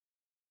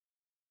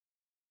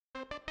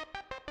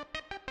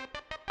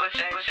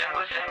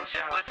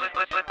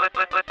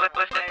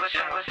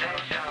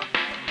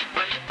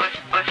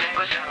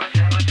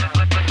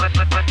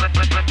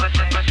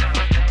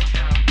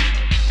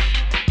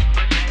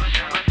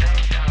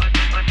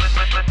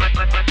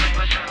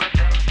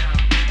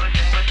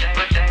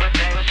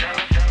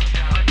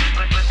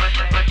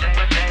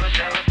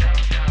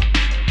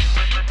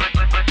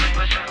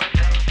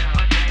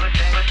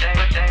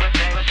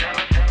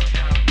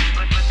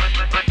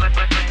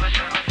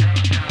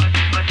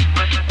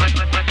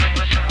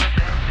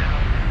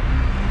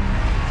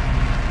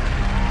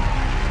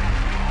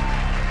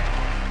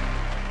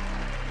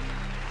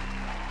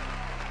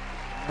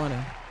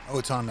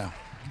It's on now.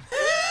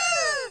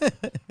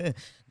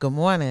 Good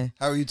morning.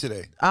 How are you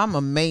today? I'm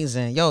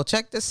amazing. Yo,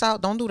 check this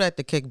out. Don't do that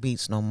to kick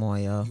beats no more,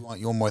 yo. You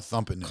want more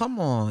thumping there. Come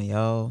on,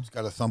 yo. Just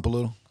got to thump a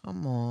little.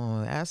 Come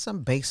on. Add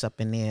some bass up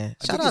in there.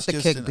 Shout out to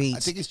Kick Kick Beats. I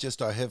think it's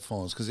just our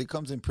headphones because it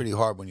comes in pretty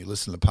hard when you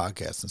listen to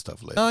podcasts and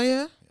stuff like that. Oh,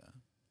 yeah?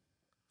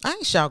 I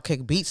ain't shout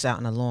Kick Beats out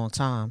in a long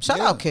time.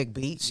 Shout out Kick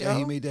Beats, yo. Yeah,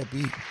 he made that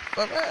beat.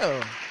 For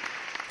real.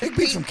 Kick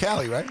Beats from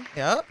Cali, right?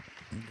 Yep.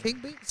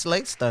 Kick Beats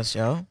laced us,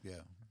 yo. Yeah.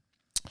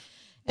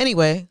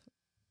 Anyway,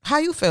 how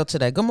you feel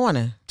today? Good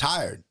morning.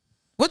 Tired.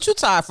 What you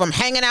tired from?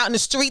 Hanging out in the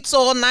streets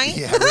all night?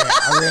 Yeah,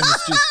 I ran the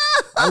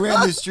streets. I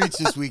ran the streets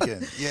this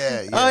weekend.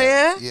 Yeah. Oh,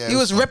 yeah? Yeah. You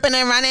was ripping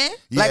and running?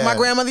 Yeah. Like my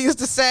grandmother used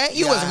to say?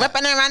 You was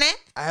ripping and running?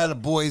 I had a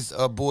boys'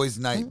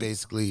 night,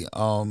 basically.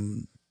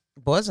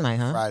 Boys' night,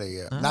 huh? Friday,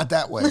 yeah. Not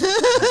that way. Not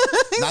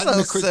so in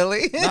the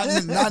silly.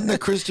 Not in the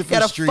Christopher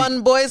Got a Street.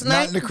 fun boys' night?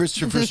 Not in the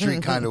Christopher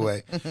Street kind of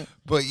way.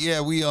 But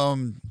yeah, we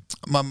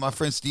my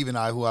friend Steve and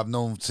I, who I've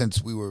known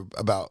since we were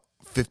about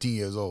 15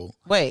 years old.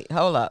 Wait,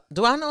 hold up.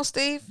 Do I know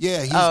Steve? Yeah,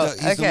 he's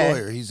the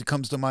lawyer.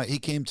 He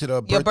came to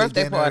the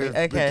birthday party.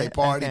 dinner, birthday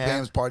party,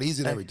 Pam's party.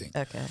 He's in everything.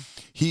 Okay.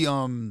 He's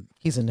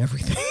in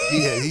everything.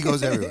 Yeah, he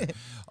goes everywhere.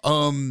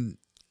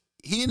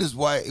 He and his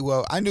wife,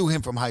 well, I knew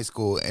him from high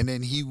school, and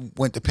then he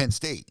went to Penn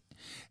State.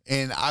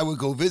 And I would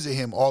go visit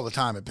him all the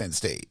time at Penn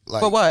State.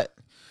 Like, for what?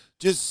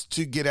 Just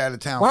to get out of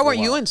town. Why weren't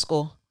you in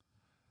school?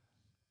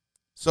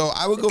 So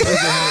I would go visit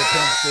him at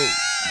Penn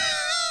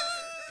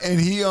State. And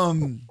he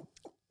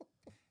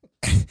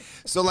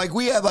so like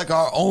we had like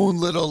our own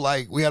little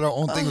we had our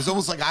own thing. It was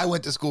almost like I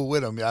went to school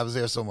with him. I was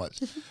there so much.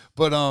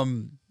 But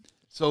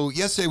so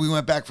yesterday we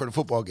went back for the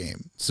football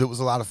game. So it was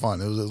a lot of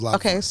fun. It was a lot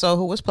of fun. So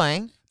who was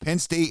playing? Penn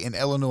State and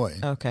Illinois.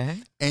 Okay.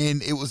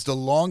 And it was the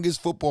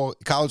longest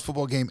college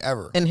football game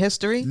ever. In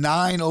history?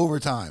 9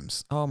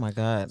 overtimes. Oh my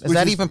God. Is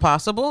that even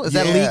possible? Is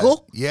that Yeah,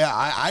 legal? Yeah.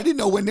 I didn't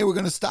know when they were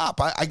going to stop.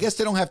 I guess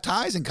they don't have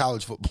ties in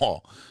college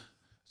football.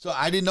 So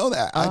I didn't know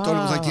that. I thought it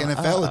was like the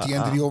NFL. At the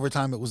end of the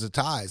overtime, it was a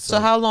tie. So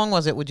how long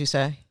was it, would you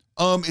say?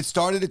 It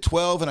started at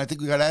 12, and I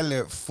think we got out of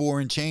there at 4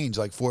 and change,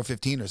 like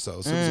 4:15 or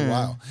so. So it was a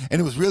while. And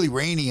it was really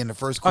rainy in the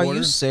first quarter. Are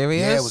you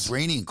serious? Yeah, it was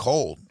rainy and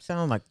cold.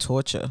 Sound like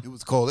torture. It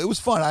was cold. It was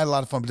fun. I had a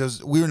lot of fun.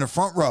 But we were in the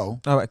front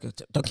row. All right.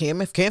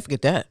 Can't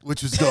forget that.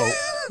 Which was dope.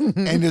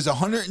 And there's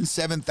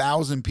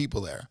 107,000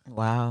 people there.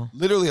 Wow.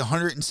 Literally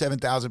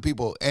 107,000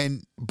 people.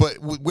 But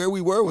where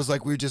we were was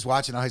like we were just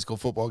watching a high school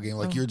football game.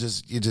 Like you're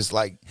just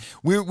like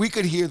we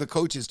could hear the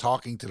coaches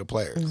talking to the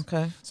players.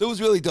 Okay. So it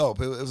was really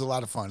dope. It was a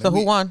lot of fun. So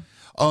who won?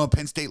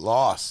 Penn State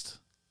lost.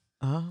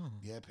 Oh.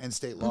 Yeah, Penn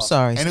State lost.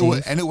 I'm sorry,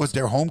 Steve. And it was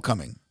their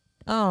homecoming.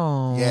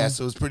 Oh. Yeah,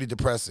 so it was pretty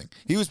depressing.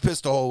 He was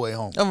pissed the whole way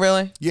home. Oh,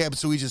 really? Yeah, but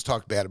so we just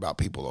talked bad about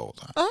people all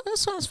the time. Oh, that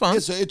sounds fun. Yeah,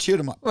 so it cheered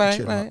him up. Right,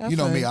 You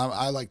know me,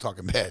 I like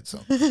talking bad, so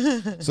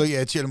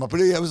yeah, it cheered him up. But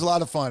yeah, it was a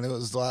lot of fun. It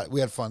was a lot. We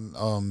had fun.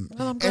 Well,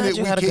 I'm glad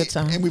you had a good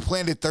time. And we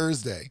planned it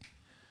Thursday,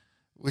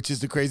 which is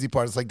the crazy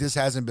part. It's like this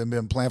hasn't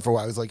been planned for a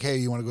while. It was like, hey,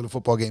 you want to go to the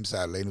football game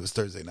Saturday? And it was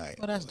Thursday night.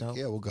 Well, that's dope.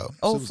 Yeah, we'll go.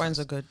 Old friends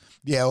are good.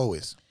 Yeah,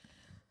 always.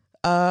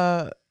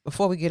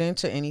 Before we get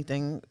into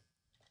anything,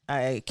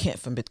 I can't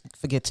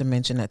forget to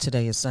mention that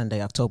today is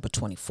Sunday, October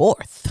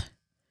 24th,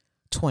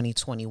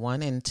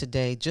 2021. And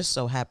today just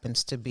so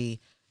happens to be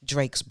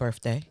Drake's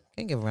birthday.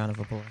 Can you give a round of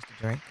applause to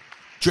Drake?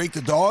 Drake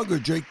the dog or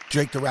Drake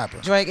the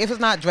rapper? Drake. If it's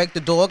not Drake the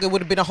dog, it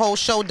would have been a whole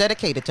show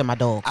dedicated to my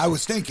dog. I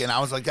was thinking.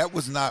 I was like, that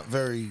wasn't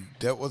very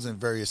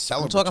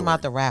celebratory. I'm talking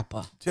about the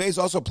rapper. Today's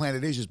also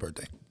Planet Asia's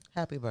birthday.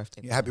 Happy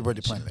birthday. Yeah, happy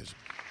birthday, Planet Asia.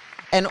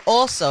 And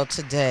also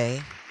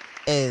today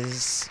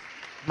is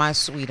my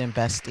sweet and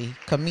bestie,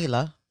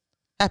 Camila.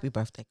 Happy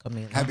birthday,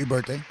 Camila. Happy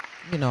birthday.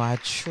 You know, I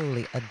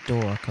truly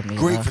adore Camila.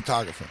 Great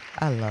photographer.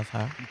 I love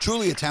her.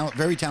 Truly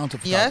very talented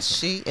photographer. Yes,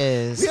 she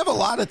is. We have a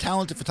lot of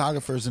talented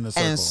photographers in the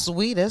circle. And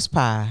sweet as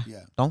pie.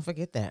 Yeah. Don't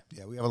forget that.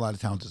 Yeah, we have a lot of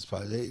talented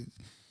spots.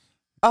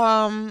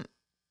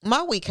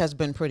 My week has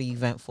been pretty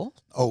eventful.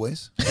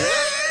 Always.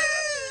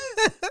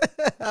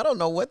 I don't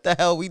know what the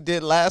hell we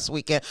did last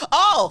weekend.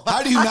 Oh!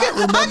 How do you not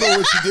remember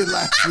what you did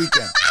last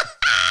weekend?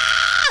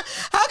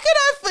 How could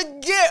I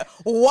forget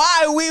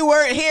why we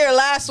weren't here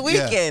last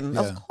weekend?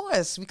 Yeah. Of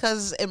course,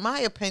 because in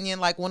my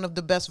opinion, like one of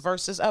the best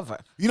verses ever.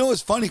 You know,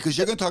 it's funny because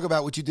you're going to talk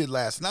about what you did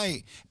last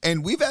night,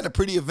 and we've had a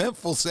pretty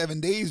eventful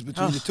 7 days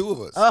between the two of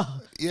us.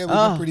 Yeah, we've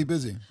been pretty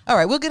busy. All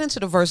right, we'll get into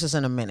the verses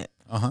in a minute.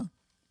 Uh-huh.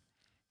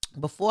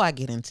 Before I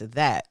get into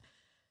that,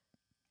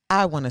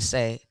 I want to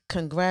say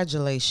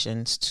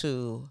congratulations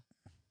to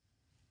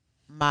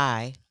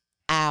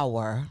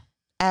our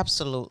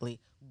absolutely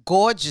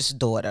gorgeous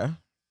daughter,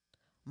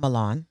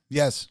 Milan.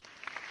 Yes.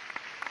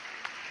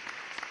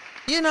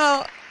 You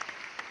know,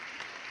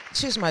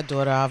 she's my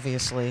daughter,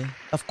 obviously.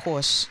 Of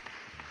course,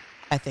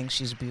 I think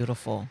she's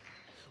beautiful.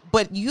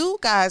 But you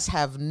guys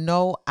have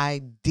no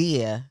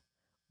idea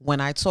when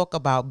I talk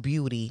about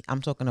beauty,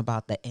 I'm talking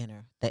about the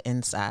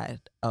inside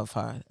of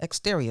her.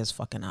 Exterior is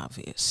fucking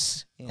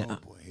obvious. You know?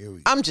 Oh boy, here we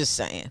go. I'm just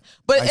saying.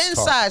 But Nice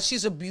inside, talk.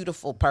 she's a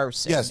beautiful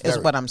person, Yes, is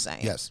very. what I'm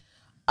saying. Yes.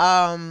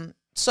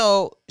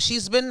 So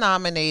she's been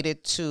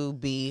nominated to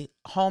be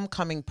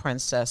homecoming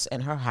princess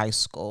in her high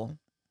school.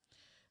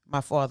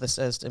 My father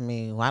says to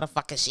me, why the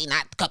fuck is she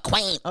not a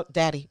queen? Oh,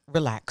 Daddy,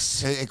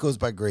 relax. It goes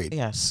by grade.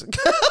 Yes.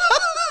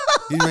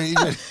 He's ready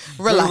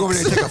Relax. go over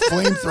there and take a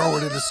flamethrower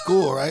to the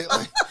school, right?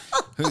 Like,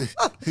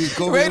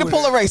 Ready to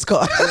pull a race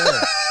car.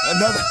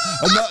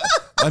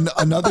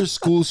 Another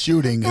school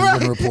shooting has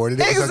been reported.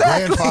 It was a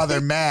grandfather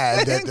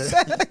mad.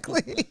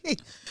 Exactly.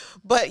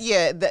 But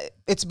yeah,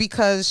 it's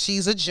because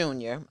she's a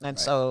junior. And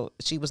so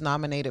she was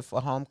nominated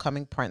for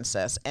Homecoming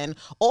Princess. And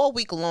all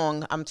week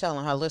long, I'm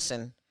telling her,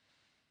 listen,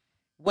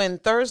 when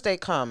Thursday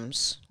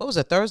comes, what was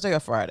it, Thursday or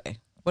Friday?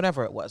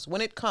 Whatever it was.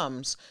 When it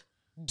comes,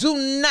 do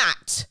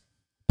not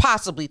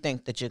possibly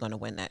think that you're going to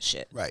win that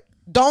shit. Right.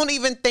 Don't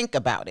even think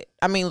about it.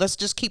 I mean, let's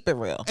just keep it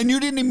real. And you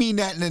didn't mean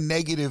that in a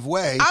negative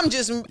way. I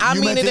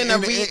mean it in a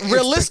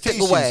realistic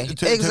way.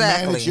 To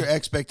manage your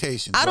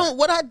expectations.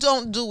 What I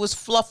don't do is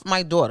fluff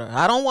my daughter.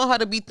 I don't want her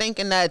to be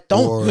thinking that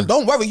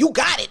don't worry, you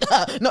got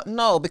it.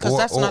 No, because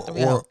that's not the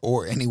reality.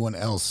 Or anyone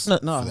else. No,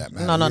 for that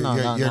matter.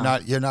 No.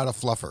 You're not a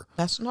fluffer.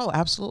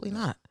 Absolutely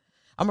not.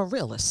 I'm a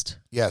realist.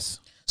 Yes.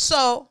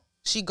 So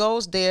she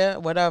goes there,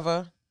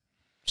 whatever.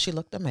 She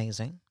looked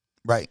amazing.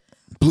 Right.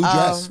 Blue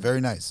dress,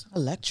 very nice.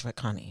 Electric,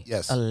 honey.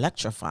 Yes.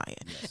 Electrifying.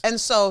 Yes. And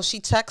so she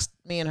texted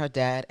me and her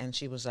dad, and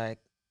she was like,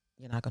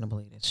 you're not going to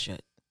believe this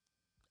shit.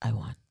 I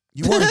won.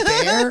 You weren't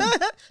there?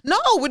 No,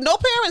 no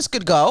parents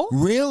could go.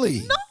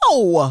 Really?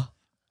 No.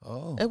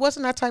 Oh. It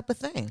wasn't that type of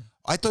thing.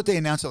 I thought they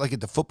announced it like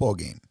at the football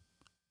game.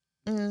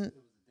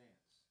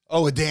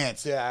 Oh, a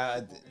dance.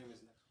 Yeah.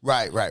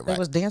 Right. It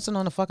was dancing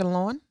on the fucking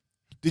lawn.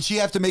 Did she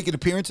have to make an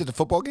appearance at the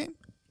football game?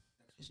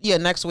 Yeah,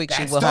 next week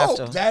That's she will dope.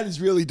 have to. That is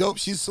really dope.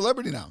 She's a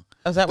celebrity now.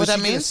 Is that what Does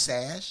that she get a means?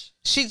 sash?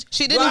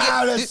 She didn't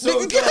Wow, get. that's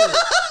so dope.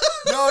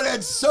 No,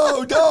 that's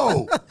so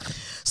dope.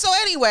 So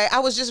anyway, I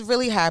was just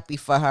really happy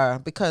for her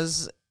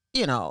because,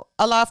 you know,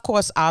 of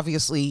course,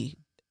 obviously,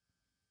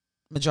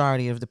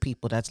 majority of the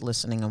people that's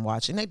listening and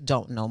watching, they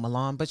don't know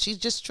Milan, but she's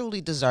just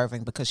truly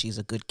deserving because she's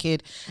a good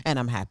kid, and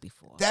I'm happy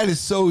for her. That is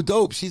so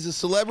dope. She's a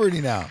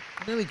celebrity now.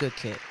 Really good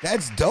kid.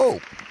 That's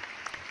dope.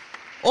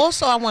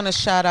 Also, I want to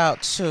shout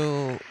out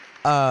to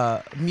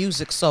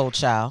Music Soul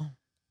Child.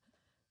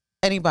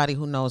 Anybody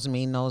who knows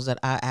me knows that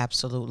I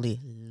absolutely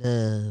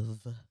love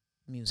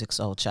Music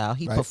Soul Child.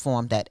 He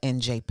performed at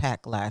NJ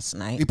Pack last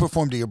night. He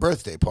performed at your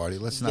birthday party.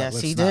 Let's not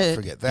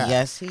forget that.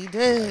 Yes, he did.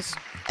 Yes.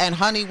 And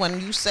honey,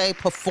 when you say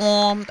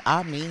performed,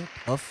 I mean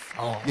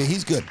performed. Yeah,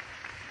 he's good.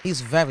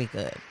 He's very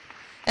good.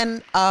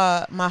 And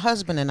my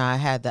husband and I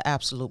had the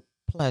absolute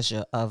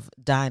pleasure of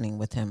dining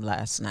with him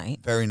last night.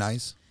 Very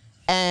nice.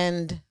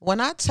 And when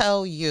I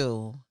tell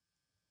you,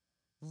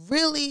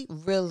 really,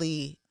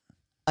 really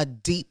a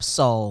deep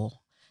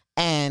soul.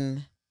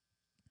 And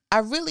I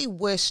really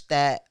wish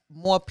that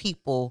more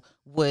people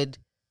would,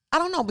 I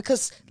don't know,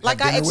 because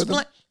like I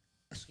explained.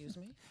 Excuse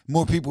me?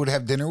 More people would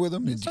have dinner with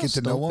him and get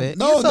to know him.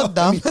 No, so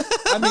dumb.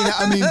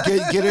 I mean,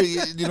 get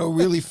it,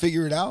 really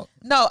figure it out.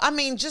 No, I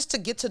mean, just to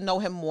get to know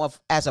him more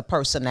as a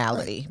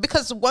personality. Right.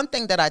 Because one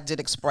thing that I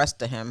did express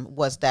to him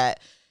was that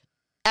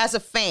as a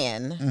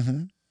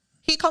fan,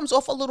 he comes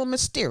off a little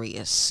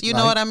mysterious. You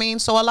know what I mean?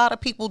 So a lot of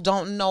people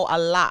don't know a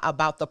lot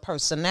about the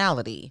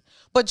personality.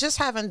 But just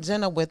having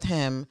dinner with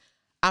him,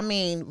 I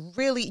mean,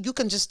 really, you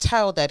can just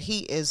tell that he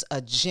is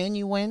a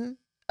genuine,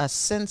 a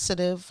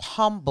sensitive,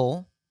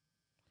 humble,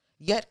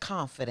 yet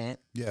confident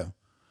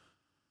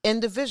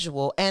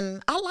individual.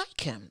 And I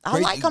like him. I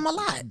like him a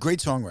lot. Great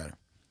songwriter.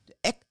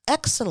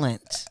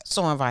 Excellent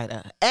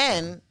songwriter.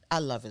 And I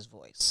love his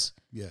voice.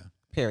 Yeah.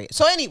 Period.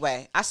 So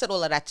anyway, I said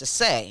all of that to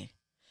say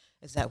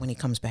is that when he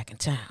comes back in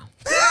town.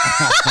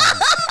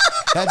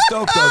 That's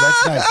dope, though.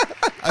 That's nice.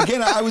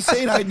 Again, I was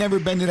saying I'd never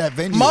been to that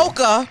venue.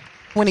 Mocha,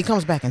 when he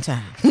comes back in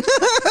town.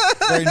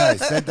 Very nice.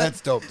 That's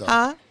dope,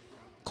 though.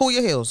 Cool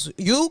your heels.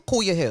 You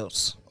cool your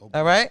heels.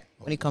 All right?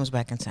 When he comes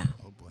back in town.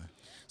 Oh, boy.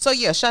 So,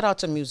 yeah, shout out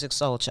to Music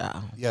Soul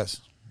Child. Yes.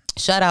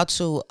 Shout out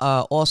to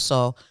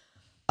also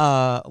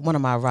one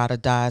of my ride or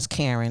dies,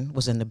 Karen,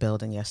 was in the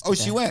building yesterday. Oh,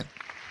 she went.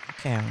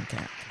 Karen.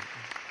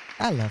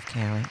 I love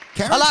Karen.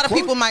 Karen's a lot of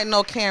people might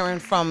know Karen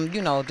from,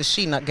 the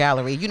She Nut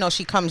Gallery.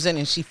 She comes in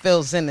and she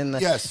fills in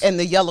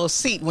the yellow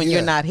seat when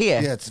you're not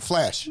here. Yeah, it's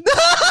Flash.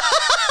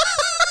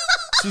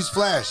 She's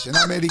Flash, and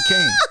I'm Eddie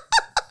Kane.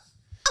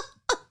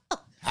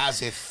 How's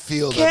said,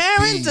 feel the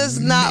Karen beat, does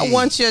not me.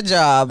 want your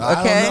job,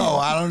 okay?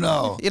 I don't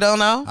know. You don't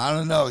know? I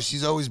don't know.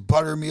 She's always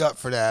buttering me up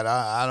for that.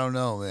 I don't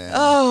know, man.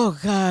 Oh,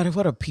 God,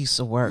 what a piece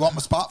of work. You want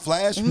my spot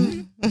flash?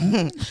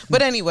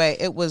 But anyway,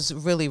 it was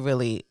really,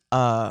 really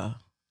a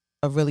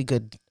really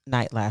good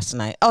night last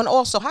night. Oh, and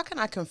also, how can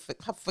I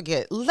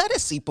forget?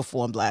 Lettucey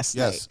performed last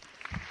Yes.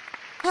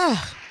 night.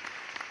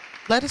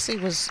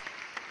 Lettucey was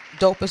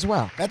dope as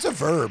well. That's a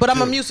verb. But I'm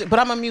too.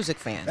 a music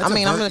fan. That's I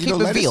mean, a I'm verb. gonna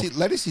keep it real.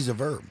 Lettucey's a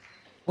verb.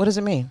 What does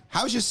it mean?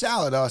 How's your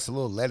salad? Oh, it's a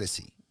little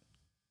lettucey.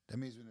 That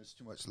means when there's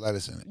too much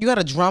lettuce in it. You got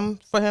a drum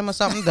for him or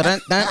something?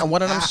 Or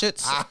one of them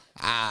shits?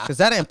 Because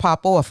that didn't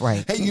pop off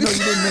right. Hey, you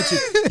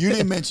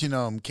didn't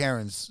mention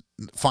Karen's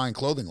fine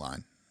clothing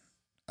line.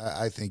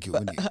 I think you.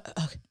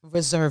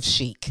 Reserve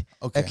Chic.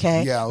 Okay.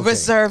 Okay. Yeah. Okay.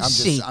 Reserve I'm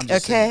just Chic. saying.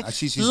 Okay.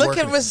 She's Look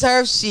working at it.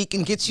 Reserve Chic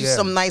and get you Yeah.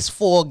 some nice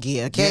fall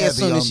gear. Okay. Yeah, as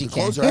soon as she the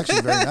can. clothes are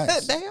actually very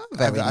nice. They are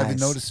very nice. I've been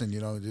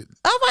noticing. All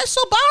right,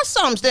 so buy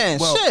some then.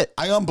 Well, Shit.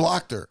 I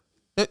unblocked her.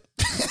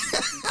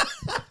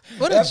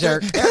 What a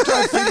jerk. After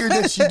I figured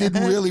that she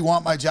didn't really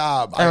want my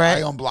job, All right.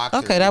 I unblocked her.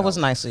 Okay, that was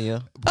nice of you.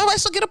 All right,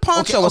 so get a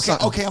poncho or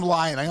something. Okay, I'm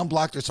lying. I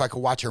unblocked her so I could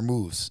watch her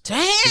moves.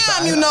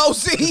 Damn, you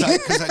nosy.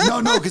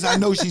 Because I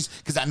know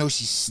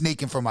she's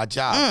snaking for my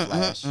job.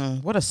 Flash.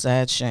 What a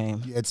sad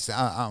shame. Yeah,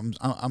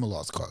 I'm a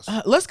lost cause.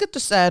 Let's get the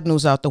sad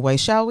news out the way,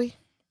 shall we?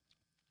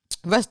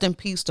 Rest in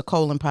peace to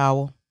Colin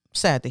Powell.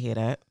 Sad to hear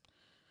that.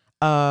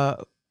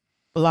 A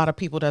lot of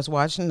people that's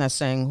watching that's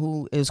saying,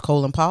 who is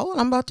Colin Powell?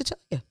 And I'm about to tell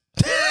you.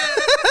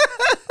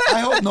 I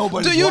hope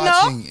nobody's Do you know?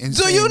 watching. And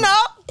Do saying, you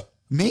know?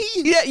 Me?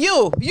 Yeah,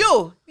 you.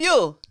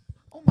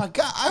 Oh my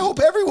God! I hope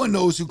everyone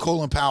knows who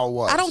Colin Powell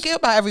was. I don't care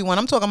about everyone.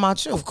 I'm talking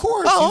about you. Of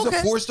course, Oh, he's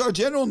okay. a 4-star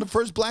general and the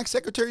first black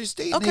Secretary of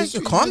State. in the Okay,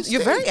 history of the United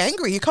you're very States.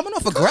 angry. You're coming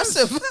off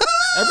aggressive.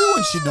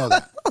 Everyone should know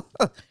that.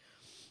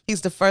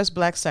 He's the first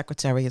black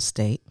Secretary of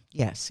State.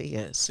 Yes, he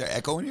is. Is there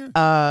echo in here?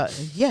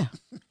 Yeah.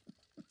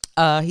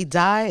 He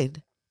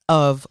died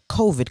of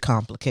COVID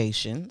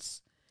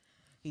complications.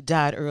 He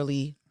died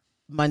early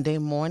Monday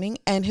morning,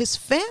 and his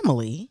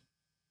family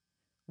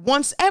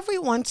wants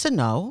everyone to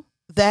know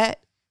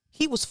that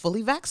he was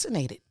fully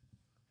vaccinated.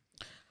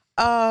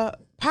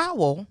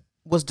 Powell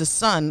was the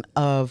son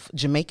of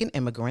Jamaican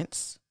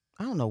immigrants.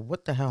 I don't know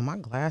what the hell my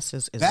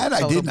glasses is. That I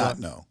total did not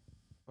blur, know.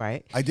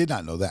 Right. I did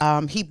not know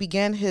that. He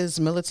began his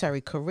military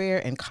career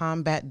in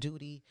combat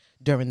duty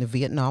during the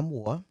Vietnam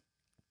War.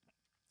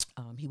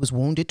 He was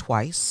wounded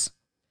twice.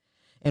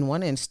 In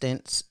one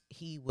instance,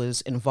 he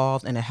was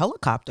involved in a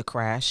helicopter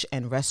crash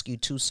and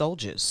rescued 2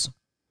 soldiers.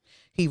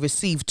 He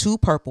received 2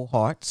 Purple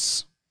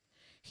Hearts.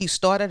 He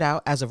started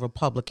out as a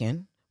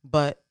Republican,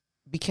 but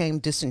became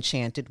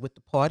disenchanted with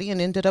the party and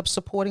ended up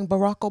supporting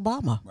Barack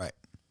Obama. Right.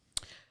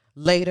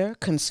 Later,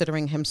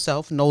 considering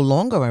himself no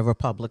longer a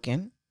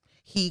Republican,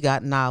 he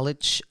got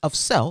knowledge of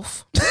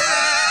self.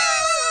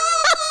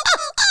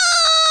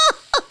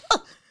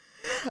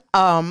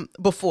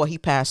 Before he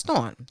passed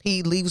on.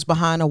 He leaves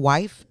behind a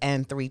wife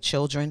and 3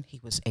 children. He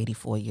was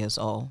 84 years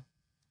old.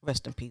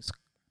 Rest in peace,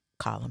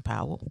 Colin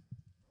Powell.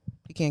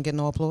 He can't get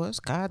no applause?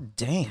 God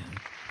damn.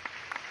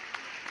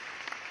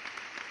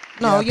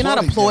 No, Yeah, you're not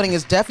applauding applauding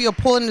his death. You're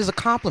applauding his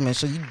compliment.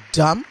 So you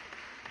dumb?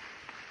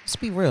 Let's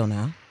be real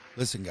now.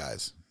 Listen,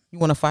 guys. You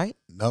want to fight?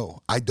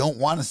 No, I don't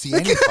want to see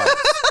any fights.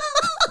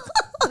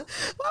 Why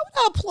would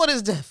I applaud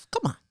his death?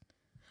 Come on.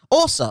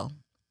 Also,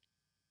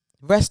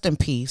 rest in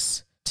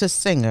peace to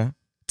singer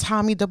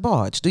Tommy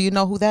DeBarge. Do you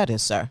know who that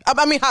is, sir?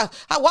 I mean,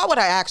 why would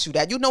I ask you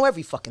that? You know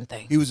every fucking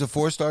thing. He was a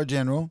 4-star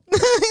general.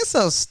 He's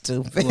so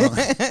stupid.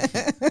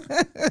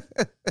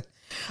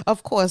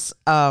 Of course,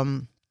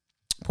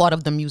 part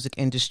of the music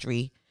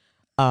industry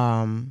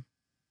from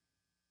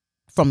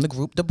the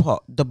group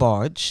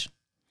DeBarge.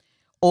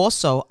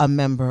 Also a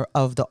member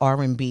of the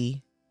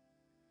R&B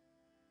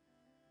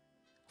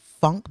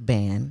funk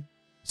band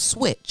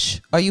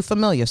Switch. Are you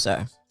familiar,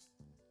 sir?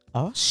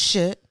 Oh,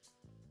 shit.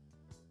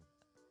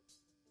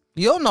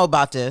 You don't know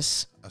about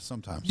this.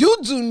 Sometimes. You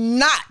do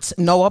not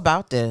know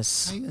about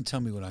this. How you gonna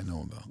tell me what I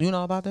know about? You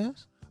know about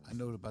this? I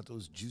know about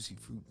those juicy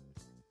fruit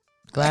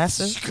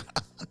Glasses?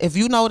 If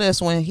you know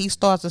this, when he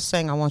starts to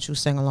sing, I want you to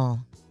sing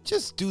along.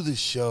 Just do the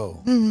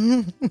show.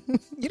 You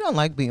don't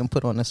like being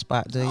put on the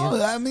spot, do you?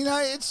 Oh, I mean,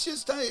 it's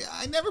just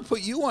I never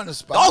put you on the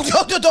spot. Oh,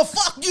 the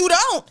fuck you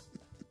don't.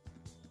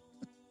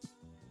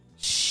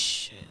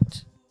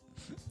 Shit.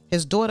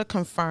 His daughter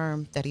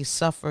confirmed that he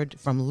suffered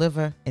from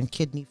liver and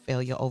kidney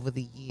failure over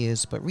the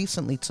years, but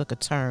recently took a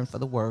turn for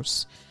the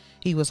worse.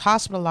 He was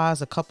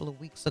hospitalized a couple of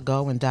weeks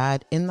ago and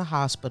died in the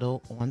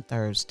hospital on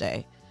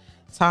Thursday.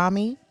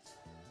 Tommy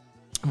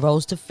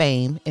rose to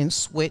fame in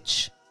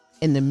Switch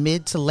in the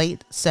mid to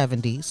late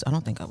 70s. I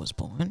don't think I was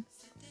born.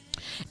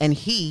 And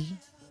he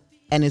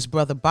and his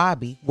brother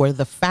Bobby were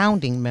the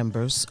founding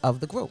members of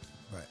the group.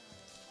 Right.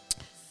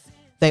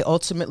 They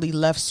ultimately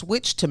left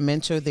Switch to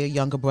mentor their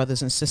younger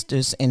brothers and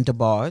sisters in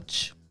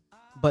DeBarge,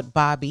 but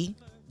Bobby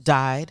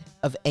died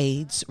of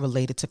AIDS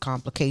related to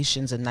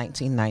complications in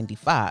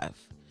 1995,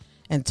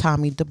 and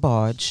Tommy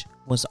DeBarge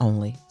was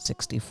only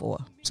 64.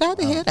 Sad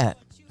to hear that.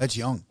 That's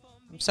young.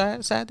 I'm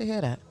sad to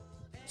hear that.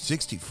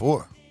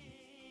 64.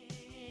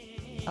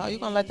 Oh, you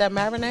gonna let that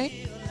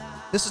marinate?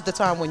 This is the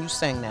time when you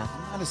sing now.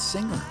 I'm not a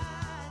singer.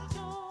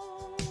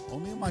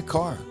 Only in my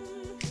car.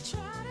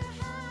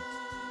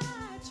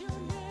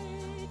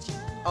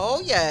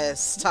 Oh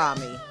yes,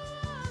 Tommy.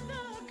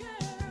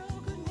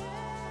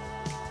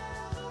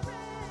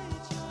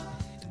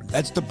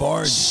 That's the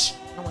barge.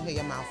 I want to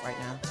hear your mouth right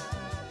now.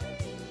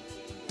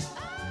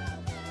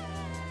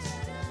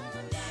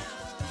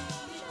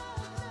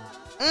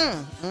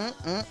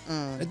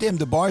 That damn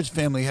DeBarge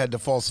family had the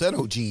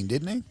falsetto gene,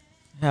 didn't they?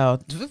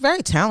 Hell,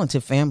 very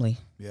talented family.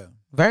 Yeah.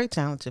 Very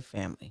talented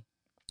family.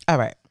 All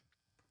right.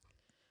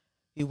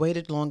 You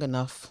waited long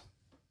enough.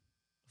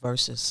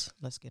 Versus.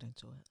 Let's get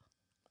into it.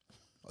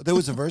 Oh, there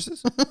was a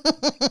versus?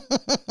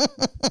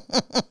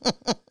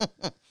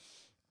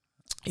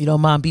 You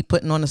don't mind be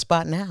putting on the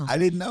spot now. I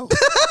didn't know.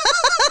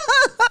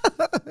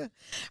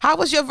 How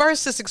was your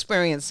versus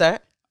experience, sir?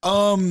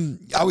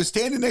 I was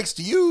standing next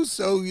to you,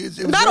 so it was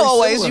Not very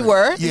always. similar.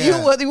 You were.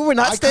 Yeah. You were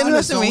not standing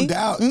next to me. I kind of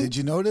zoned out. Did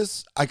you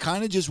notice? I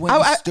kind of just went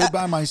and stood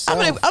by myself.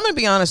 I'm gonna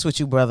be honest with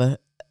you, brother.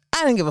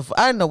 I didn't give a.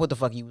 I didn't know what the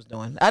fuck you was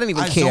doing. I didn't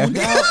even I care. zoned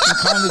out and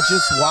kind of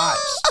just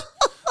watched.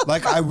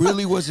 Like I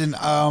really wasn't.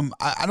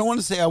 I don't want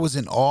to say I was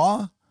in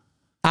awe.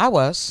 I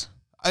was.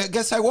 I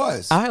guess I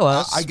was.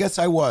 I guess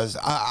I was.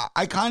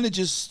 I kind of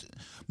just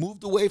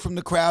moved away from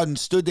the crowd and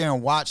stood there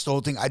and watched the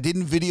whole thing. I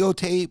didn't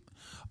videotape.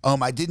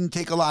 I didn't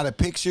take a lot of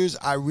pictures.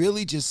 I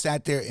really just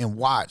sat there and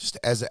watched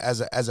as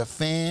a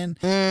fan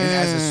and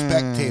as a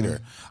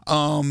spectator.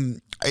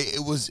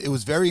 It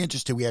was very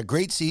interesting. We had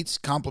great seats,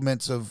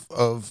 compliments of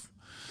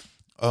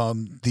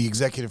the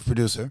executive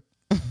producer,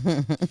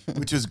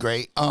 which was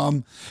great.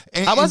 And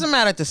I wasn't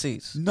mad at the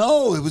seats.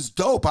 No, it was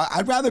dope.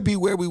 I'd rather be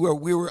where we were.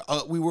 We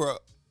were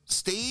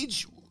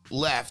stage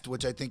left,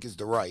 which I think is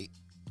the right.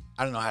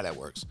 I don't know how that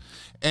works,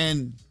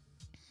 and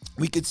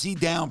we could see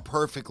down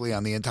perfectly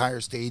on the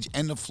entire stage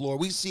and the floor.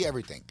 We see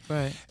everything.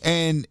 Right.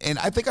 And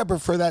I think I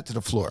prefer that to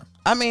the floor.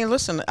 I mean,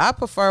 listen, I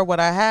prefer what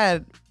I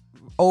had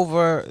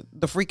over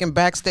the freaking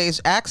backstage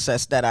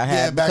access that I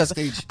had. Yeah,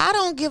 backstage. Because I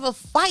don't give a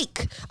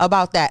fike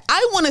about that.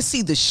 I want to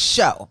see the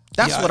show.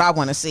 That's what I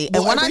want to see.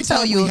 Well, and when every I tell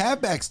time you, we have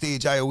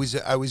backstage, I always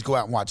go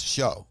out and watch a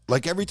show.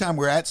 Like every time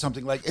we're at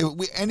something, like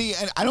and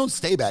I don't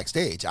stay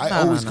backstage. I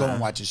always go and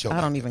watch a show.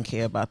 I don't even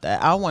care about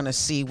that. I want to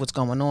see what's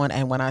going on.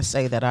 And when I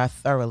say that I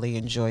thoroughly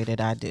enjoyed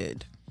it, I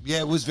did.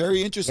 Yeah, it was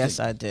very interesting. Yes,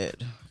 I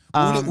did.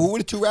 Who were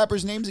the two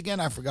rappers' names again?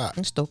 I forgot.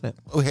 I'm stupid.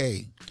 Oh,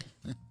 hey.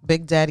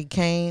 Big Daddy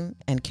Kane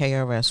and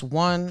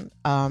KRS-One.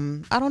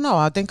 I don't know.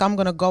 I think I'm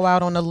gonna go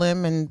out on a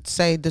limb and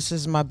say this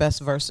is my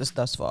best versus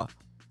thus far.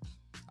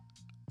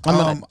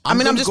 I'm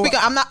just speaking.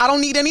 I don't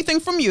need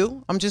anything from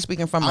you. I'm just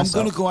speaking from myself.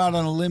 I'm gonna go out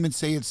on a limb and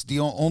say it's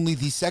only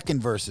the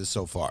second versus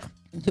so far.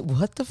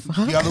 What the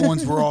fuck? The other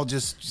ones were all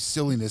just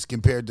silliness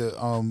compared to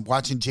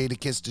watching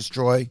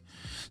Jadakiss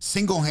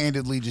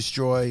single-handedly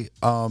destroy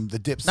the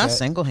Dipset. Not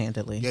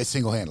single-handedly. Yeah,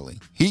 single-handedly.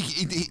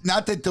 He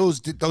not that those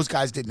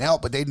guys didn't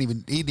help, but he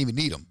didn't even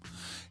need them.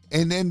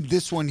 And then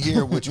this one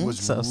here, which was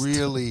So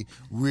really,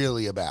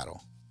 really a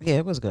battle. Yeah,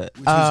 it was good.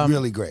 Which was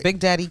really great. Big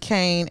Daddy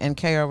Kane and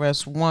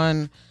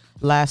KRS-One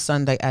last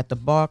Sunday at the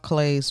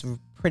Barclays.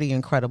 Pretty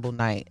incredible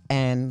night.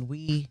 And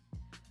we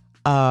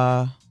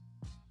well,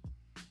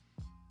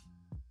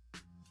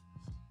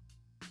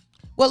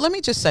 let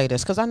me just say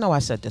this, because I know I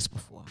said this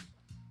before.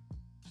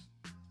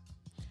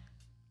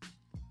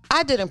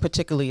 I didn't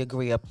particularly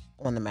agree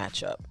on the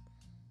matchup.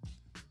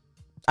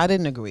 I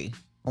didn't agree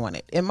on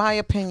it. In my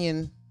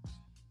opinion,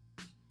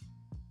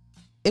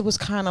 it was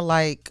kind of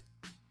like...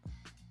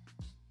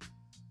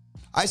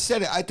 I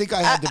said it. I think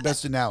I had the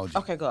best analogy.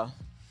 Okay, go.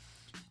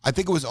 I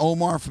think it was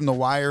Omar from The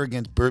Wire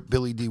against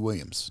Billy D.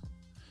 Williams.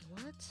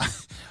 What?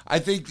 I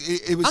think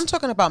it was... I'm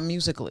talking about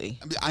musically.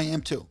 I am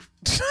too.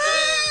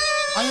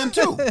 I am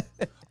too.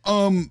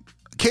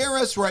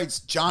 KRS writes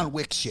John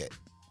Wick shit.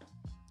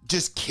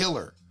 Just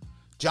killer.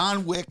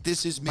 John Wick,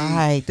 this is me.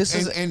 Right. This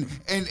and,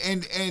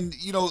 is and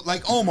you know,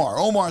 like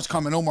Omar's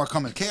coming.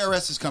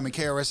 KRS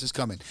is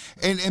coming.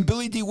 And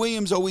Billy D.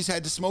 Williams always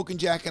had the smoking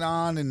jacket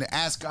on and the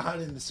ascot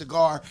and the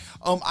cigar.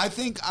 I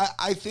think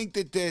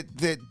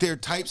that their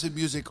types of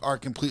music are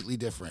completely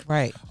different.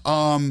 Right.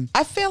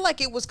 I feel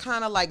like it was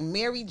kind of like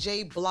Mary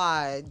J.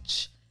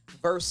 Blige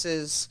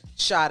versus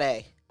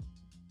Sade.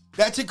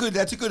 That's a good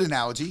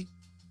analogy.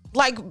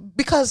 Like,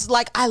 because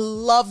like I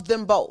love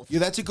them both. Yeah,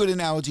 that's a good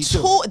analogy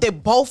too. They're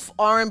both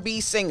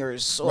R&B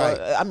singers. Or, right.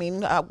 I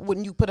mean,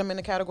 wouldn't you put them in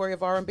the category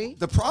of R&B?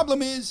 The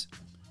problem is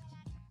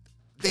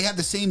they have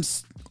the same.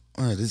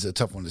 This is a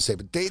tough one to say,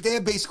 but they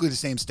have basically the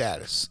same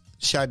status.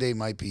 Sade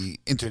might be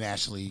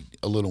internationally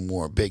a little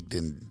more big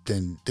than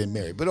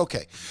Mary, but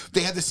okay.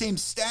 They have the same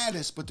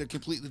status, but they're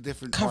completely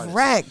different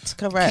artists.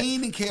 Correct.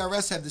 Kane and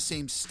KRS have the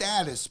same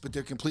status, but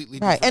they're completely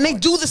different. Right, and they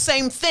artists. do the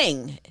same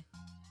thing.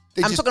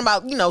 I'm talking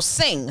about,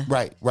 sing.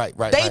 Right.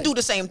 They do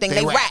the same thing.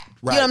 They rap.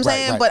 Right, you know what I'm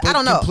saying? But I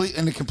don't know.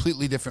 In a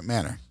completely different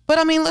manner. But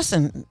I mean,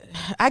 listen,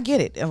 I get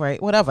it. All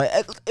right, whatever.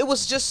 It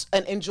was just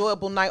an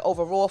enjoyable night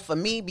overall for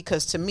me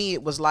because to me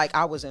it was like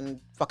I was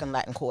in fucking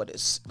Latin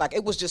Quarters. Like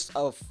it was just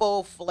a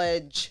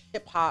full-fledged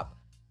hip hop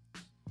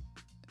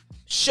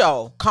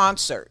show,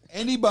 concert.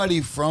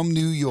 Anybody from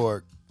New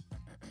York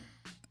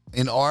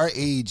in our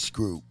age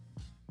group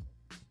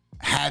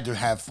had to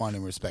have fun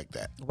and respect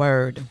that.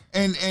 Word.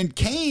 And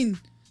Kane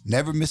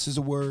never misses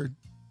a word.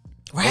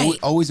 Right.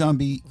 Always on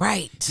beat.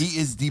 Right. He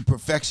is the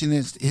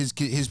perfectionist.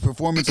 His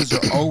performances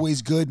are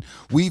always good.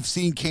 We've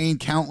seen Kane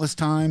countless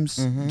times.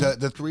 Mm-hmm.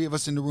 The three of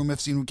us in the room have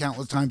seen him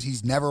countless times.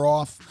 He's never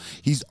off.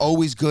 He's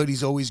always good.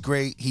 He's always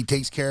great. He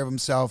takes care of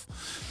himself.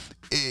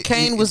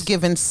 Kane was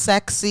given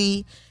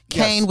sexy.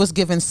 Kane was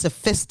given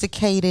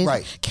sophisticated.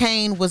 Right.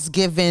 Kane was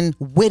given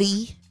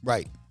witty.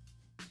 Right.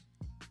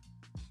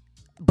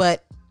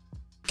 But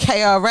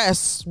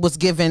KRS was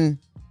given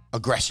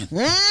aggression.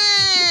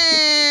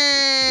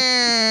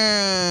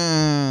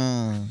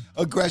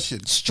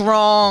 Aggression.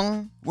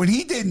 Strong. When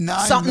he did 9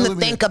 something to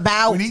think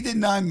about. When he did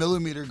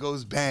 9mm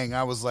Goes Bang,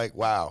 I was like,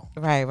 wow.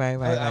 Right.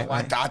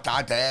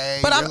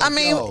 But I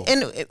mean,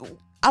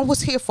 I was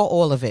here for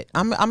all of it.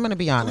 I'm going to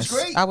be honest. It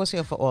was great. I was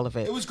here for all of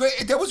it. It was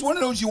great. That was one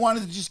of those you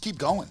wanted to just keep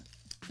going.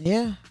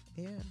 Yeah.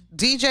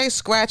 DJ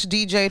Scratch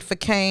DJ'd for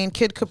Kane.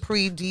 Kid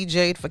Capri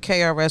DJ'd for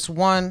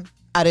KRS-One.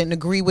 I didn't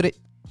agree with it.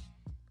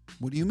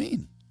 What do you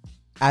mean?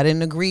 I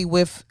didn't agree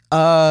with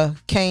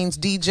Kane's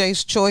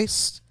DJ's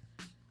choice.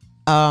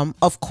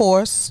 Of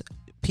course,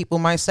 people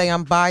might say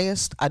I'm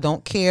biased. I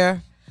don't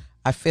care.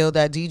 I feel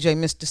that DJ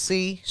Mr.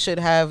 C should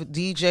have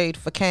DJ'd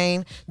for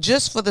Kane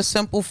just for the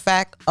simple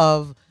fact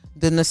of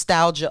the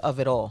nostalgia of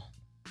it all.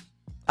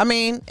 I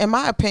mean, in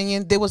my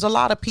opinion, there was a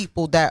lot of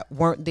people that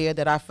weren't there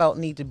that I felt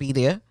need to be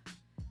there.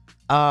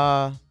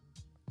 I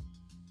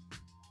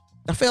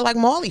feel like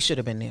Marley should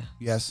have been there.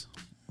 Yes.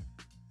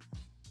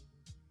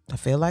 I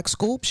feel like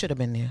Scoop should have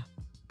been there.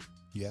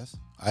 Yes.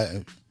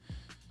 I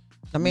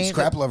mean,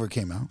 Scrap Lover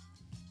came out.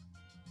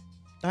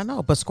 I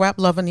know, but Scrap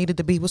Lover needed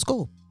to be with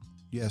Scoop.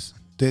 Yes.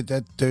 They're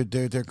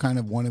kind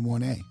of 1 and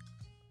 1A.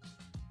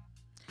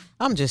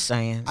 I'm just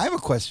saying. I have a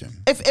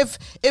question. If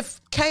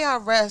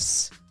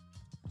KRS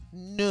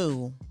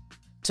knew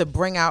to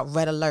bring out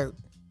Red Alert,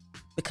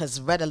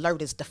 because Red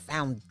Alert is the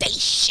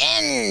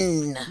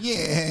foundation.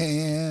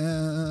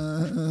 Yes.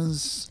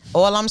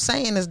 All I'm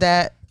saying is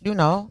that,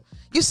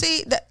 you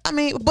see that, I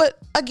mean, but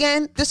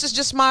again, this is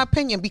just my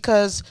opinion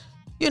because,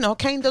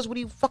 Kane does what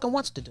he fucking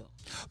wants to do.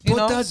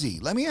 But does he?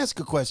 Let me ask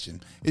a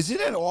question. Is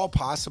it at all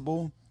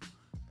possible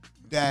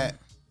that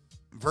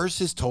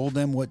Versus told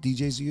them what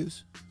DJs to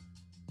use?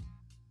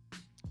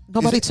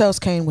 Nobody tells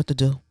Kane what to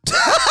do.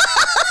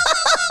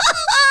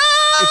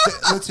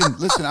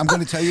 Listen, I'm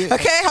going to tell you.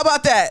 Okay, how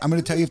about that? I'm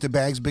going to tell you if the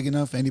bag's big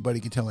enough, anybody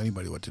can tell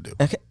anybody what to do.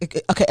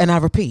 Okay, and I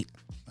repeat.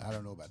 I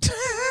don't know about that.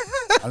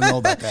 I don't know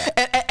about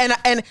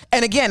that.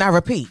 And again, I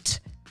repeat.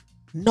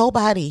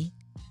 Nobody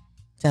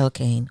tell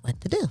Kane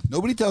what to do.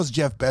 Nobody tells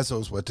Jeff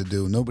Bezos what to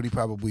do. Nobody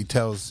probably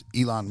tells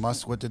Elon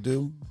Musk what to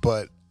do.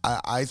 But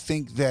I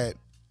think that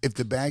if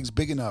the bag's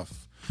big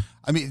enough,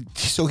 I mean,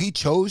 so he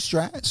chose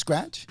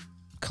Scratch?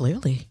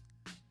 Clearly.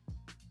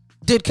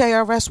 Did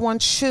KRS-One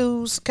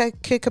choose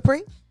Kid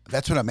Capri?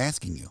 That's what I'm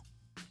asking you.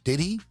 Did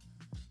he?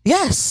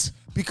 Yes.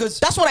 Because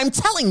that's what I'm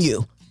telling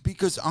you.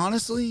 Because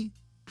honestly,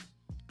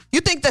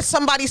 you think that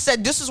somebody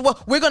said this is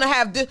what we're going to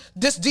have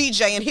this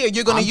DJ in here,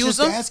 you're going to use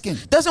them? Asking.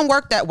 Doesn't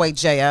work that way,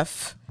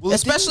 JF. Well,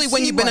 especially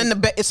when you've been in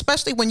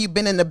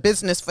the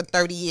business for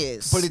 30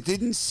 years. But it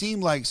didn't seem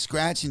like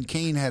Scratch and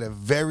Kane had a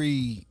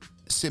very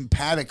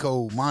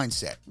simpatico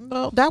mindset.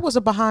 Well, that was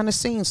a behind the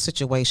scenes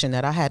situation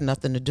that I had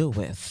nothing to do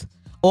with.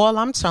 All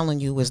I'm telling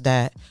you is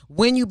that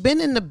when you've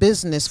been in the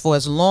business for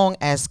as long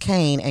as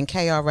Kane and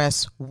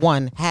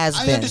KRS-One has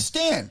been. I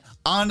understand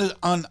on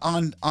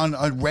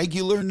a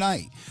regular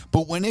night.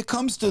 But when it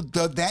comes to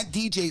that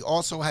DJ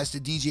also has to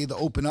DJ the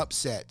open up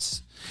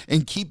sets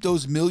and keep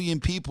those million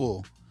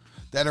people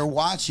that are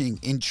watching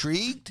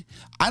intrigued.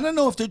 I don't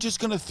know if they're just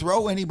going to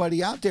throw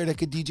anybody out there that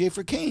could DJ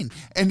for Kane.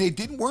 And they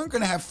weren't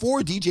going to have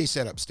 4 DJ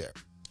setups there.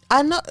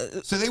 I know.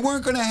 So they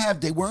weren't going to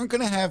have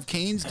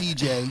Kane's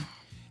DJ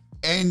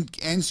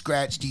and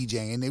Scratch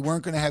DJ, and they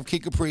weren't going to have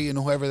Kid Capri and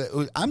whoever.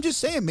 I'm just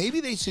saying, maybe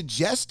they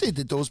suggested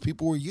that those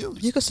people were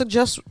used. You could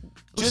suggest.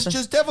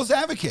 Just devil's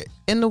advocate.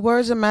 In the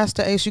words of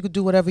Master Ace, you could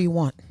do whatever you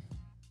want.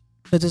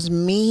 That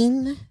doesn't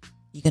mean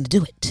you're going to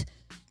do it.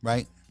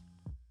 Right.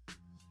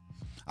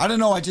 I don't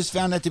know. I just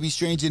found that to be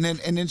strange. And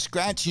then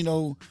Scratch,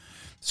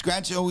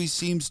 Scratch always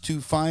seems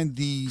to find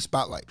the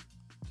spotlight.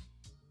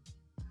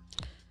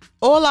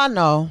 All I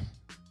know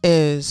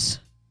is,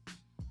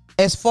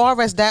 as far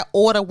as that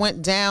order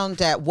went down,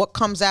 that what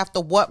comes after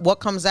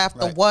what comes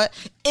after what,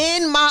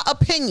 in my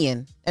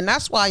opinion, and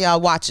that's why y'all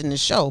watching the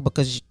show,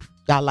 because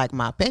y'all like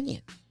my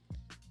opinion.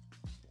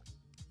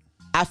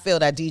 I feel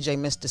that DJ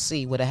Mr.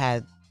 C would have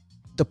had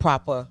the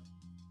proper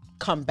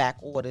comeback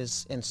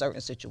orders in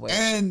certain situations.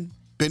 And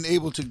been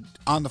able to,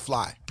 on the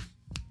fly.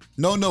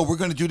 No, we're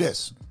going to do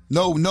this.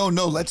 No.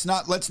 Let's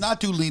not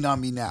do Lean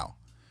on Me Now.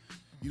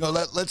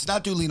 Let's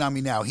not do Lean on Me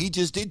Now. He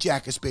just did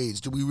Jack of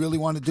Spades. Do we really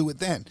want to do it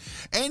then?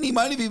 And he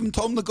might have even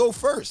told him to go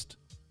first.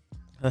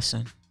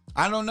 Listen,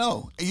 I don't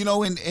know.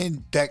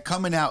 And that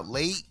coming out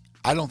late,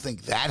 I don't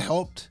think that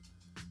helped.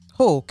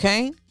 Who,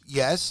 Kane?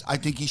 Yes, I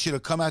think he should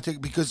have come out there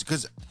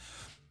because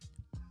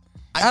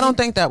I don't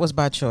think that was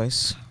by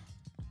choice.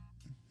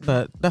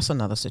 But that's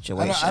another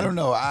situation. I don't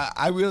know.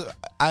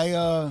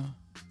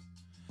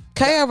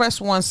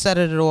 KRS-One set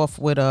it off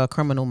with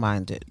Criminal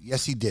Minded.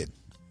 Yes, he did.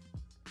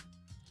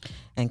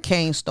 And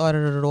Kane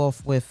started it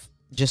off with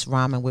just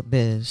rhyming with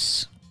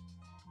Biz.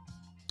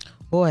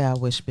 Boy, I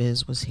wish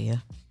Biz was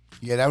here.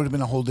 Yeah, that would have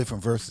been a whole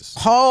different verses.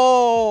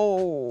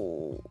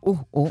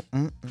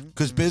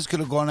 Because Biz could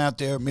have gone out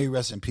there, may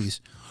rest in peace.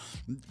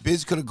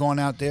 Biz could have gone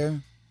out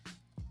there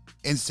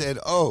and said,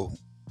 "Oh,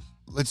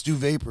 let's do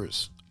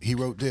Vapors. He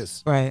wrote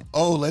this. Right.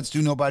 Oh, let's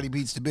do Nobody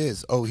Beats the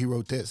Biz. Oh, he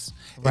wrote this."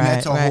 And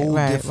that's a whole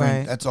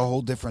different. That's a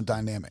whole different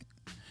dynamic.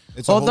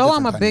 Although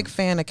I'm a big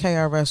fan of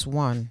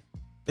KRS-One,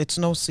 it's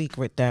no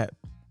secret that,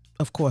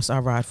 of course, I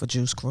ride for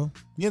Juice Crew.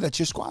 Yeah, that's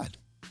your squad.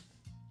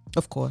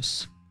 Of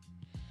course.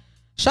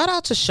 Shout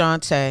out to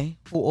Shantae,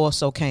 who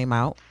also came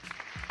out.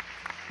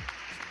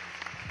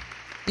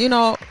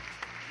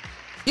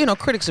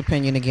 Critics'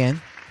 opinion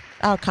again.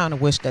 I kind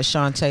of wish that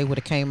Shantae would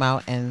have came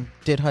out and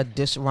did her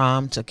diss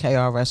rhyme to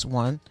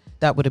KRS-One.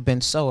 That would have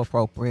been so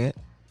appropriate.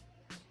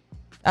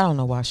 I don't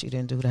know why she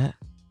didn't do that.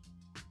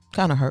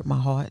 Kind of hurt my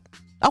heart.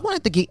 I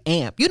wanted to get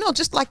amped.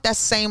 Just like that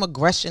same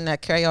aggression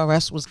that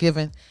KRS was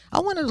giving.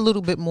 I wanted a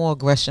little bit more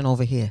aggression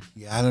over here.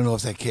 Yeah, I don't know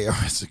if that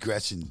KRS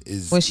aggression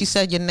is... When she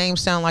said your name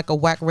sound like a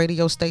whack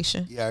radio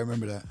station. Yeah, I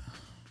remember that.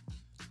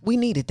 We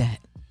needed that.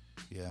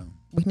 Yeah.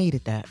 We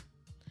needed that.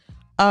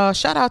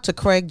 Shout out to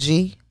Craig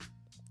G.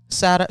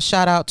 Shout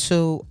out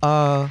to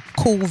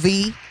Cool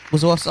V,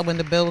 was also in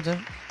the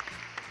building.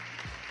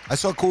 I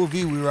saw Cool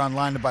V. We were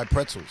online to buy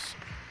pretzels.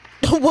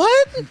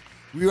 What?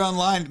 We were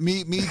online.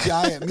 Me,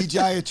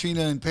 Jaya,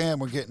 Trina, and Pam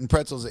were getting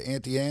pretzels at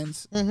Auntie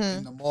Anne's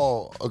in the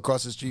mall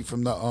across the street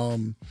from the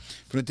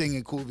thing.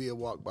 And Cool V had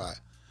walked by.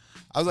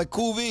 I was like,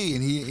 "Cool V,"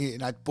 and he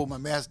I pulled my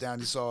mask down.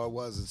 He saw who I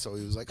was, and so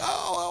he was like,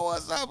 "Oh,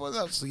 what's up? What's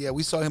up?" So yeah,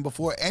 we saw him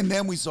before, and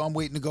then we saw him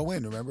waiting to go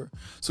in. Remember?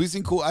 So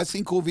I've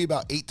seen Cool V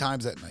about 8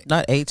 times that night.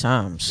 Not 8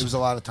 times. It was a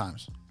lot of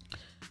times.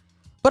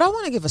 But I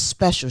want to give a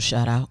special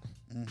shout out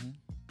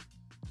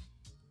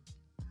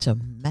to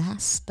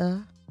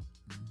Master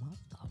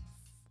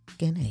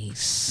Motherfucking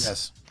Ace.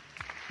 Yes,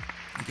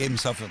 he gave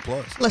himself an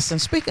applause. Listen,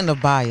 speaking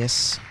of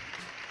bias,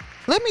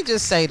 let me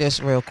just say this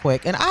real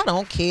quick, and I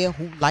don't care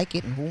who like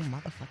it and who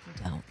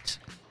motherfucking don't.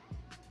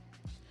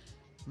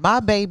 My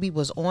baby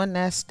was on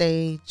that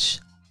stage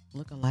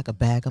looking like a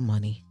bag of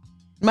money.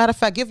 Matter of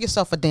fact, give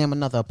yourself a damn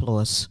another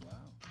applause. Wow.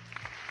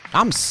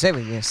 I'm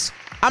serious.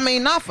 I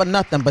mean, not for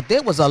nothing, but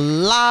there was a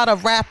lot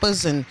of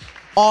rappers and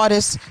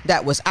artists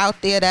that was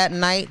out there that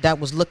night that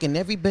was looking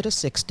every bit of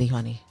 60,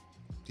 honey.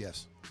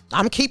 Yes.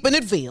 I'm keeping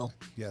it real.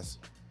 Yes.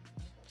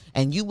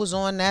 And you was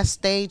on that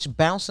stage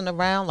bouncing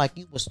around like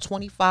you was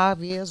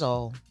 25 years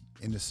old.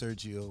 In the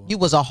Sergio. You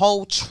was a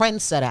whole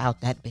trendsetter out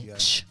that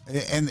bitch.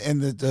 Yeah. And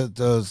the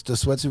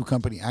sweatsuit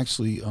company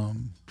actually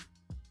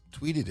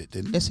tweeted it,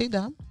 didn't they? Yes, he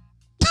done.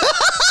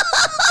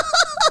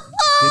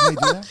 Didn't they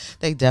do that?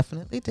 They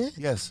definitely did.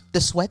 Yes. The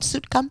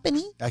sweatsuit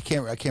company? I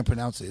can't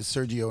pronounce it. It's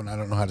Sergio, and I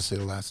don't know how to say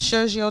the last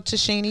name. Sergio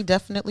Tashini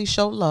definitely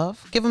showed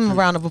love. Give him a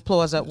round of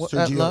applause at love.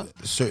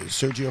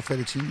 Sergio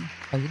Fettuccine.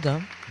 Are you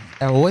done?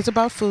 They're always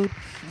about food.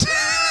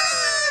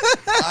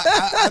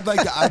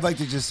 I'd like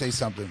to just say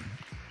something.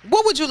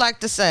 What would you like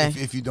to say?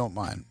 If you don't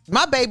mind.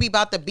 My baby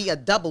about to be a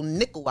double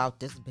nickel out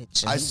this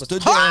bitch. I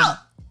stood there.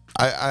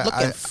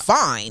 Looking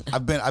fine.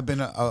 I've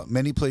been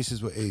many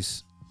places with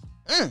Ace.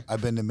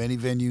 I've been to many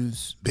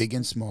venues, big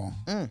and small.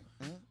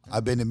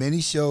 I've been to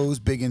many shows,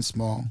 big and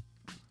small.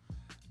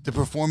 The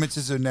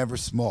performances are never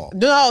small.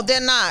 No,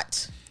 they're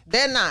not.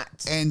 They're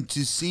not. And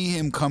to see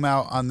him come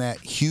out on that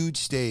huge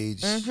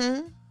stage,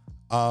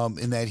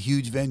 in that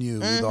huge venue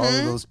with all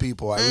of those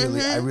people,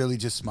 I really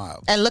just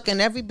smiled. And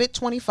looking every bit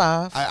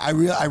 25.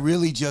 I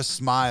really just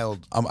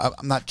smiled. I'm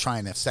not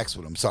trying to have sex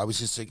with him, so I was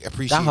just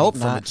appreciating. I hope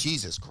from not. it.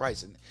 Jesus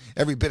Christ, and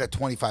every bit of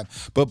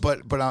 25.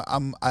 But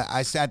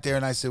I sat there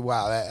and I said,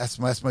 wow, that's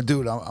my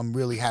dude. I'm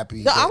really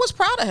happy. I was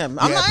proud of him.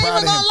 I'm not even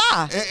gonna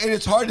lie. And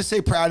it's hard to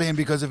say proud of him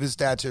because of his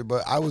stature,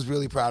 but I was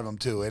really proud of him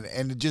too.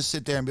 And to just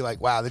sit there and be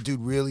like, wow, the dude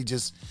really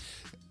just.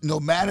 No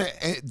matter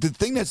the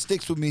thing that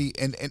sticks with me,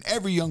 and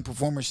every young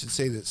performer should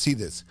see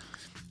this.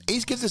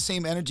 Ace gives the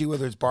same energy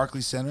whether it's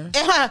Barclays Center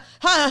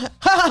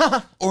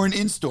or an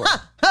in-store.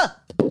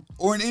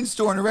 Or an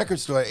in-store and a record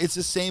store. It's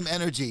the same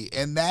energy,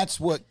 and that's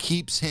what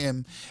keeps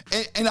him.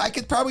 And I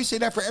could probably say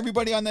that for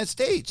everybody on that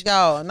stage.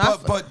 No,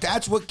 but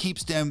that's what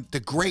keeps them, the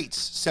greats,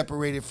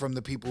 separated from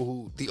the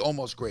people the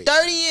almost greats.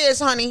 30 years,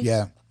 honey.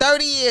 Yeah.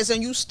 30 years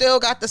and you still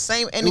got the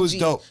same energy. It was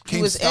dope.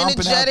 You was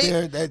energetic.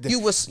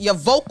 Your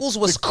vocals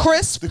was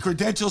crisp. The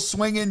credentials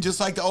swinging just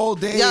like the old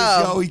days.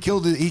 Yo, he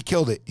killed it. He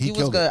killed it. He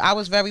was good. I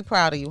was very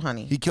proud of you,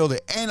 honey. He killed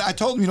it. And I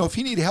told him, if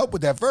he needed help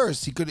with that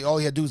verse, all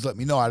he had to do was let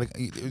me know.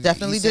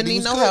 Definitely didn't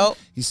need no help.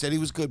 He said he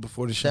was good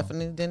before the show.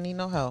 Definitely didn't need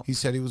no help. He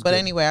said he was good. But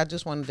anyway, I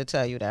just wanted to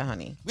tell you that,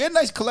 honey. We had a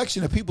nice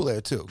collection of people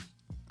there too.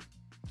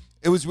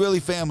 It was really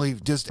family,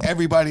 just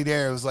everybody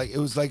there. It was like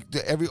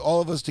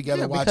all of us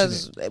together watching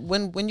it.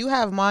 Because when you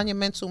have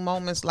monumental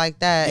moments like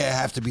that, I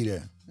have to be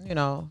there.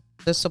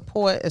 The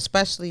support,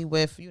 especially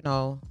with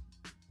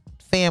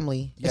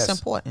family, it's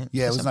important.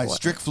 Yeah, it was nice.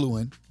 Strick flew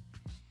in.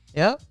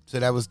 Yep. So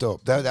that was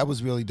dope. That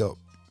was really dope.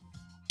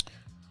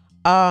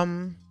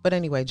 But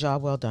anyway,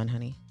 job well done,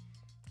 honey.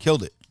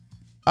 Killed it.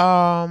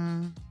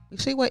 You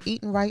see what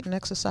eating right and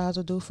exercise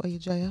will do for you,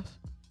 JF?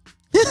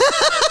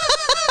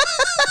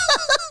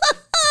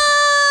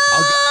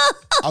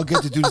 I'll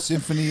get to do the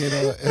symphony at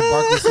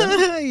Barclays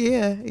Center.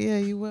 Yeah,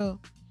 you will.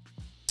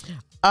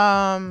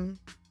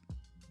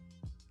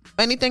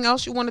 Anything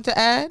else you wanted to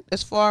add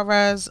as far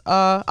as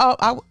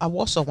I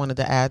also wanted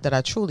to add that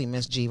I truly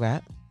miss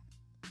G-Rap.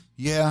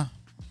 Yeah.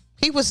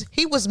 He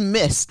was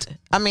missed.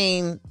 I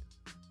mean,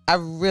 I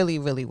really,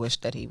 really wish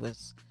that he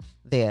was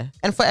there.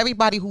 And for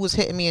everybody who was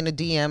hitting me in the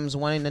DMs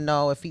wanting to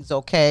know if he's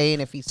okay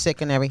and if he's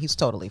sick and everything, he's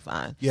totally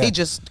fine. Yeah. He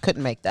just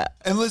couldn't make that.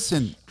 And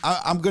listen,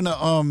 I'm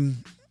gonna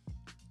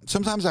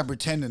sometimes I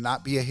pretend to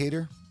not be a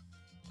hater.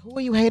 Who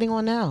are you hating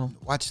on now?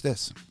 Watch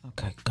this.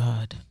 Okay,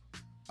 God.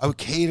 A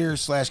hater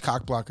 /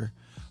 cock blocker.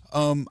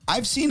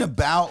 I've seen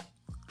about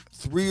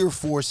 3 or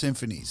 4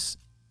 symphonies,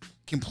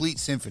 complete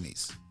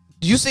symphonies.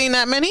 You seen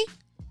that many?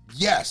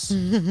 Yes.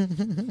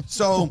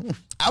 So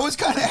I was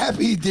kind of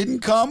happy he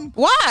didn't come.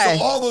 Why?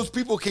 So all those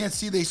people can't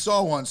see they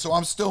saw one, so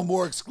I'm still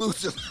more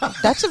exclusive.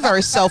 That's a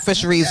very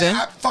selfish reason.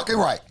 Yeah, fucking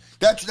right.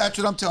 That's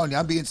what I'm telling you.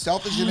 I'm being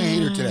selfish and a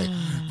hater today.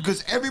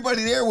 Because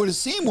everybody there would have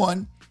seen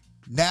one.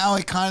 Now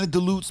it kind of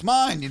dilutes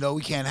mine.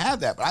 We can't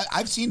have that. But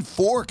I've seen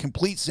 4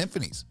 complete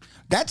symphonies.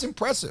 That's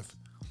impressive.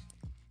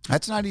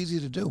 That's not easy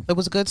to do. It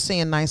was good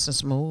seeing Nice and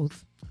Smooth.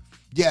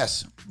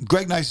 Yes.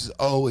 Greg Nice is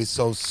always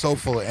so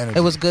full of energy.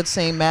 It was good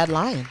seeing Mad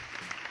Lion.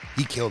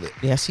 He killed it.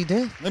 Yes, he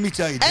did. Let me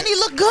tell you. And he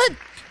looked good.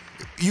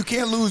 You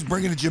can't lose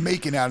bringing a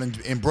Jamaican out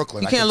in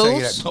Brooklyn. You can't lose? Tell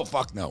you that. No,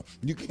 fuck no.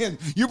 You can't.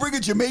 You bring a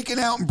Jamaican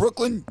out in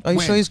Brooklyn. Are you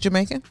sure he's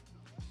Jamaican?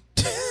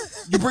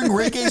 You bring a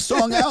reggae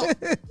song out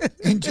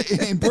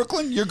in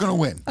Brooklyn, you're going to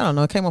win. I don't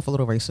know. It came off a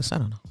little racist. I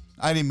don't know.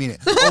 I didn't mean it.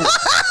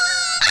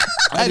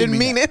 I didn't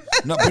mean it.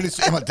 No, but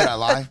did I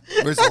lie?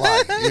 Where's the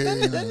lie?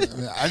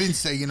 I didn't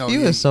say, You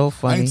were so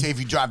funny. I didn't say if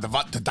you drive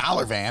the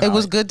dollar van. It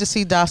was good to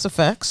see Das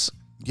Effects.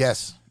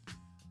 Yes.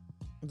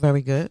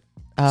 Very good.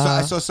 So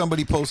I saw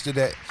somebody posted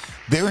that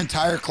their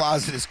entire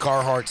closet is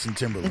Carhartts and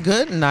Timberland.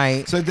 Good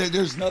night. So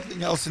there's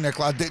nothing else in their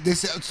closet. They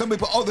said, some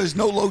people, there's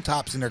no low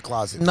tops in their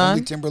closet. None?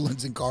 Only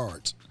Timberlands and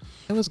Carhartts.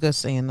 It was good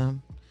seeing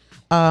them.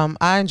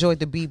 I enjoyed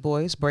the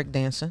B-Boys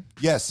breakdancing.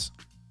 Yes.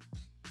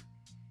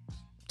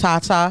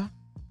 Tata.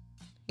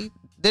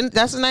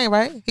 That's his name,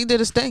 right? He did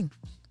his thing.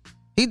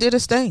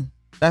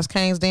 That's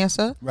Kane's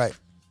dancer. Right.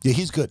 Yeah,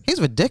 he's good.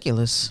 He's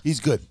ridiculous. He's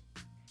good.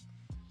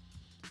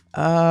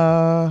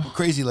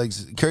 Crazy Legs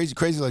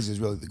is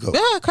really the goat.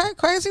 Yeah,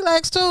 Crazy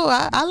Legs too.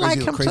 I like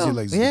him Crazy too.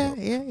 Legs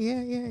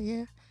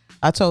Yeah.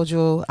 I told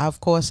you, of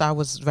course, I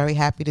was very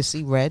happy to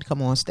see Red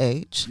come on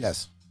stage.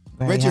 Yes.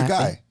 Very Red's your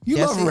happy. guy. You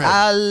love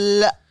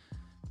Red.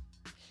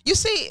 You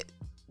see,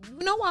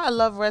 you know why I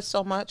love Red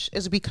so much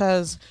is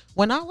because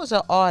when I was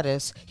an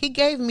artist, he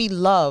gave me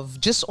love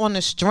just on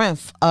the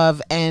strength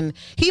of, and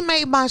he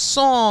made my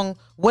song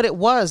what it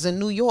was in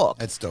New York.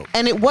 That's dope.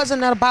 And it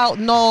wasn't about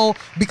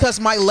because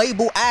my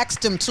label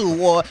asked him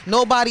to, or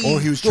nobody or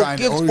he was trying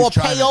to,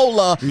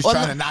 payola. He was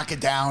trying to knock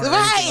it down.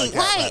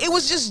 Right. It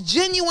was just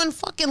genuine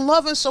fucking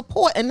love and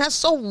support. And that's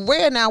so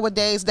rare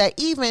nowadays that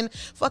even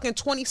fucking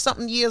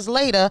 20-something years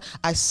later,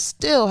 I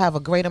still have a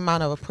great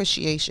amount of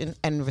appreciation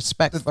and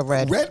respect for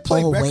Red. Red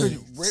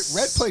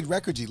played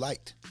records he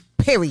liked.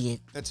 Period.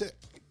 That's it.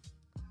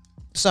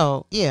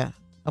 So, yeah,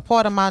 a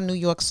part of my New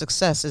York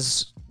success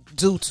is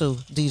due to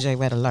DJ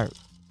Red Alert,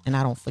 and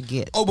I don't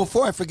forget. Oh,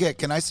 before I forget,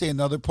 can I say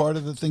another part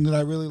of the thing that I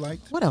really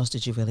liked? What else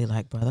did you really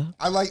like, brother?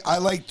 I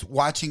liked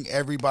watching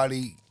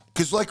everybody,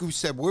 because like we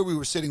said, where we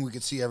were sitting, we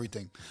could see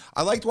everything.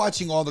 I liked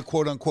watching all the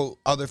quote-unquote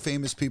other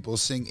famous people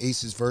sing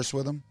Ace's verse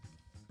with him.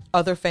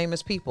 Other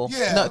famous people.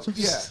 Yeah, no,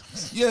 there's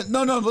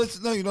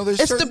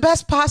it's the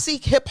best posse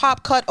hip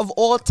hop cut of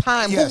all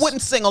time. Yes. Who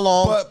wouldn't sing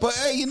along? But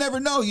hey, you never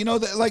know.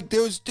 That like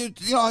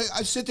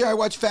I sit there, I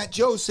watch Fat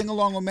Joe sing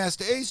along with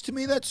Master Ace. To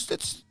me, that's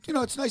it's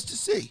nice to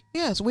see.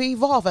 Yes, we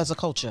evolve as a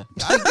culture.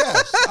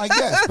 I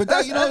guess. But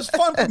it's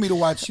fun for me to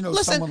watch.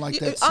 Listen, someone like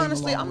that.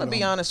 Honestly, I'm gonna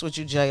be honest with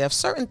you, JF.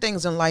 Certain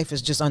things in life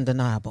is just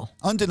undeniable.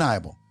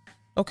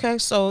 Okay,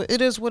 so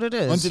it is what it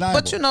is.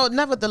 Undeniable. But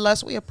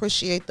nevertheless, we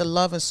appreciate the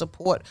love and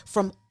support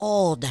from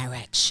all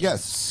directions.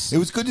 Yes, it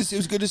was good to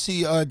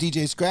see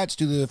DJ Scratch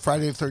do the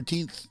Friday the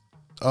 13th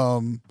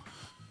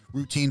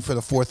routine for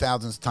the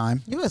 4,000th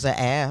time. You was an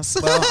ass.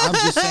 Well, I'm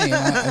just saying.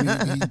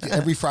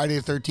 Every Friday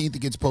the 13th it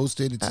gets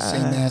posted. It's the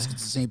same mask.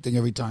 It's the same thing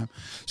every time.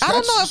 I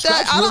don't know if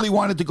Scratch really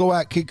wanted to go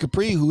at Kid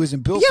Capri, who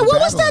isn't built. Yeah, for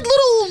what was that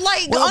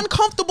battling. little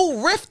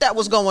uncomfortable riff that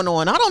was going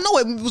on? I don't know.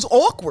 It was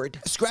awkward.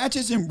 Scratch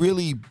isn't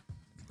really,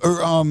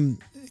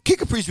 Kid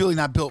Capri's really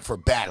not built for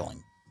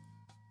battling.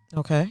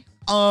 Okay.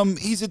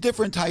 He's a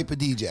different type of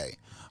DJ.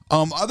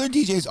 Other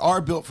DJs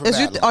are built for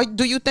battling.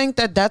 Do you think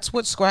that that's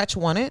what Scratch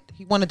wanted?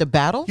 He wanted to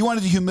battle? He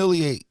wanted to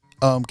humiliate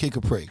Kid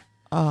Capri.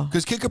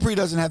 Because Kid Capri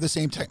doesn't have the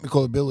same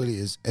technical ability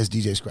as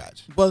DJ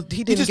Scratch. Well,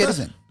 he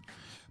doesn't.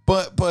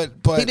 But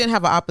he didn't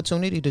have an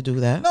opportunity to do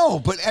that. No,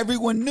 but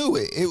everyone knew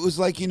it. It was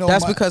like,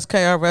 That's because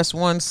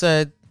KRS-One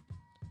said,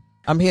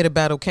 "I'm here to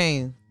battle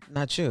Kane,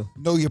 not you."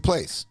 Know your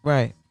place.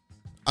 Right.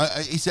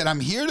 He said, "I'm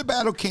here to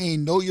battle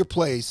Kane. Know your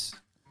place.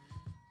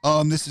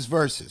 This is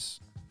verses."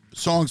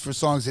 Songs for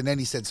songs, and then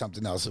he said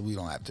something else that we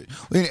don't have to.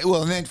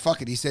 Well, and then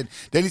fuck it. He said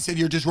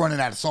you're just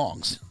running out of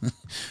songs,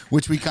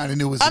 which we kind of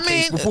knew was the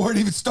case before it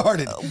even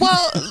started.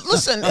 Well,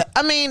 listen,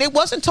 it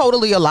wasn't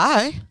totally a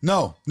lie.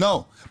 No,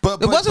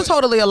 but it wasn't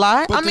totally a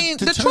lie.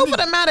 The truth of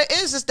the matter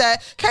is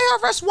that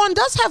KRS-One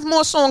does have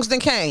more songs than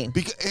Kane.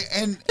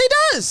 And he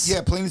does.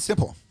 Yeah, plain and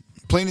simple.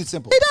 Plain and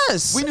simple. He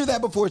does. We knew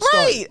that before it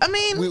started.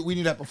 Right. We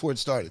knew that before it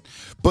started.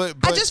 But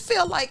I just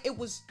feel like it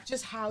was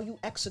just how you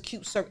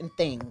execute certain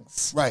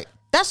things. Right.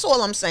 That's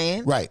all I'm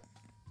saying. Right.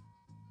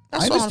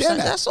 That's all I'm saying.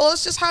 That's all.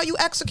 It's just how you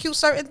execute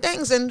certain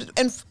things,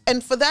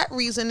 and for that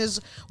reason is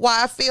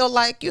why I feel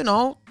like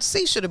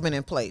C should have been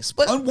in place.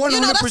 But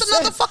 100%. That's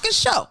another fucking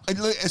show.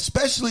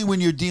 Especially when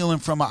you're dealing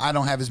from I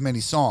don't have as many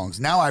songs.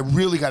 Now I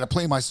really got to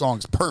play my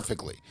songs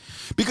perfectly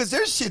because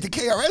there's shit that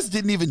KRS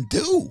didn't even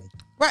do.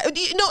 Right. And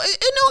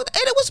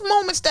it was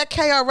moments that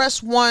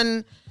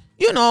KRS-One,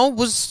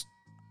 was.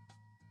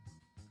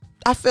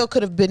 I feel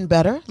could have been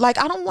better. Like,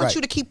 I don't want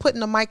you to keep putting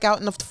the mic out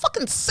and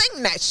fucking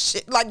sing that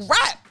shit. Like,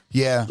 rap.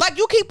 Yeah. Like,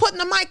 you keep putting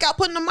the mic out.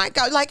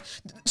 Like,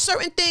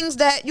 certain things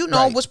that,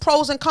 was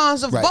pros and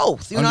cons of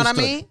both. You know what I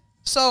mean?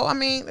 So,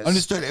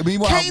 Understood.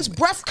 Kane's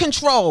breath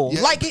control.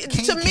 Yeah,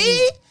 to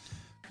me.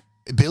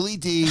 Billy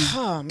D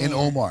and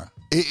Omar.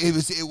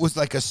 It was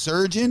like a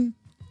surgeon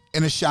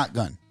and a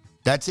shotgun.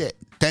 That's it.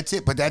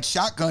 But that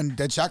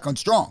shotgun's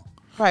strong.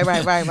 Right.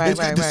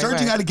 The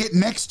surgeon got to get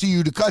next to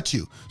you to cut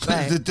you.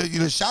 Right.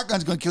 The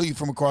shotgun's going to kill you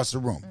from across the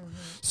room. Mm-hmm.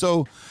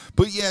 So,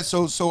 but yeah,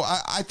 so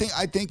I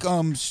think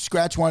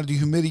Scratch wanted to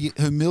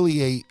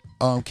humiliate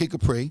Kid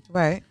Capri.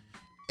 Right.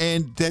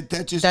 And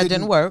that just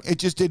didn't work. It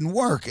just didn't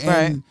work.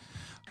 And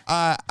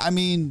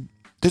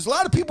there's a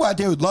lot of people out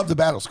there who'd love to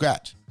battle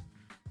Scratch.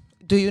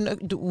 Do you know?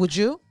 Would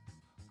you?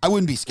 I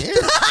wouldn't be scared.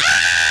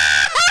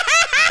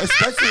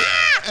 Especially.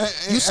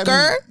 You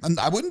scared?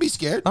 I wouldn't be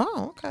scared.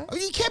 Oh, okay.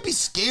 You can't be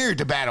scared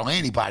to battle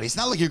anybody. It's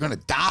not like you're going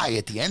to die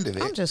at the end of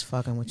it. I'm just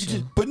fucking with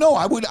you. But no,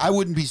 I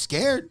wouldn't be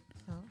scared.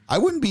 Oh. I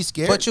wouldn't be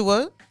scared. But you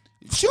would?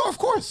 Sure, of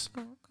course.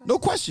 Oh, okay. No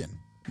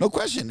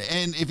question.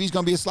 And if he's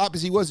going to be as sloppy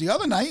as he was the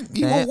other night,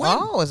 he won't win.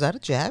 Oh, is that a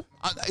jab?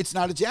 It's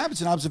not a jab.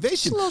 It's an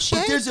observation. It's a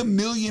but there's a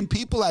million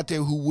people out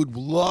there who would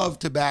love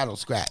to battle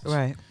Scratch.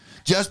 Right.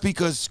 Just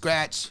because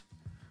Scratch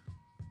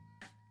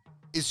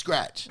is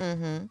Scratch.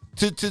 Mm-hmm.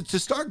 To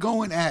start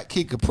going at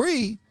Kid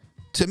Capri,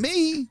 to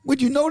me, when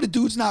the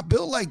dude's not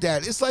built like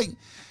that, it's like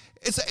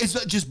it's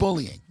just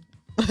bullying.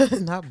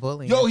 Not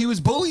bullying. Yo, he was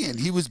bullying.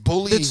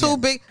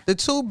 The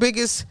two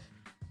biggest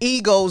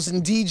egos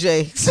in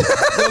DJs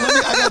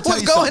I gotta tell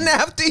was you going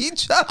something. After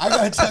each other. I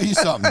gotta tell you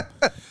something.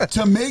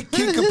 To make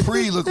Kid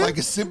Capri look like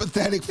a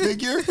sympathetic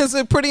figure, is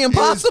it pretty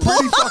impossible? It's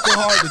pretty fucking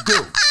hard to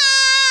do.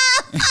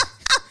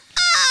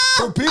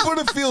 For people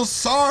to feel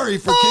sorry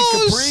for Kid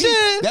Capri,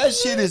 shit. That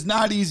shit is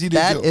not easy to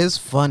do. That is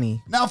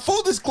funny. Now,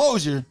 full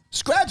disclosure,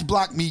 Scratch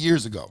blocked me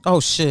years ago. Oh,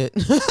 shit.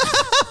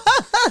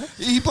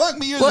 He blocked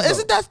me years ago. Well,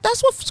 isn't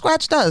that's what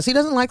Scratch does. He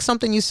doesn't like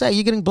something you say.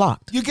 You're getting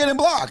blocked. You're getting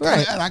blocked.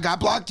 Right. And I got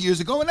blocked years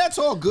ago, and that's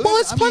all good. Well,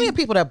 it's plenty of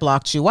people that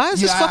blocked you. Why is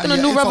this fucking a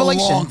new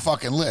revelation? It's a long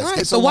fucking list.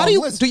 Right. So why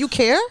do you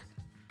care?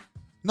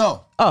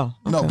 No. Oh,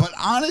 okay. No, but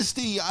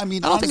honesty, I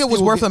don't think it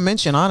was worth a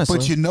mention, honestly.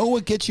 But you know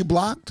what gets you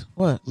blocked?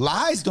 What?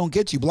 Lies don't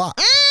get you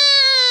blocked.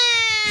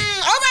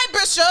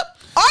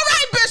 All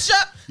right, Bishop.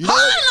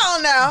 Hold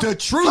on now. The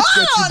truth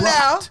gets you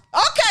blocked.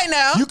 Now. Okay,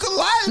 now. You can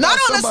lie about Not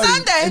on somebody a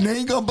Sunday. and they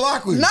ain't gonna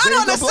block you. Not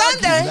on a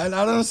Sunday.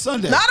 Not on a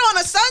Sunday. Not on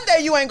a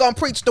Sunday. You ain't gonna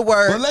preach the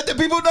word. But let the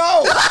people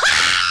know.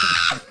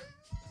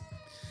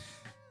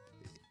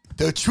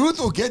 The truth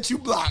will get you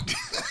blocked.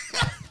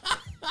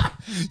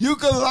 You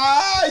can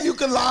lie.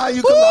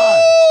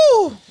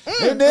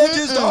 And then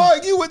just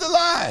argue with the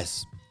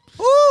lies.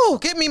 Ooh,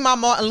 get me my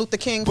Martin Luther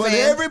King fan. But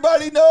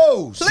everybody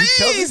knows.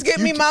 Please get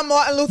me my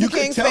Martin Luther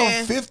King fan. You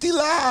can tell 50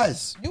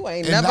 lies. You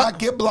ain't and never not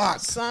get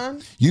blocked.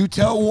 Son. You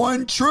tell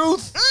one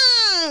truth.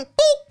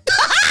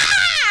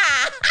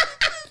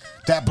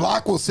 That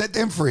block will set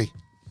them free.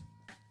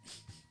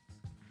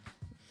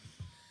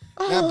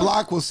 That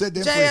block will set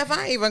them free. JF,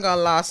 I ain't even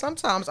gonna lie.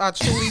 Sometimes I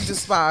truly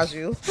despise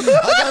you.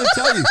 I gotta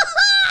tell you,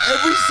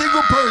 every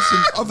single person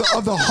of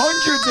the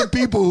hundreds of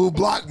people who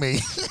block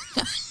me.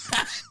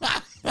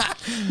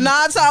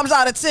 9 times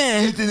out of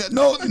 10.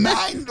 No, 10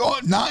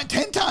 times out of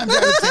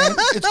 10.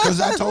 It's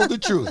because I told the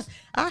truth.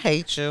 I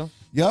hate you.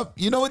 Yep.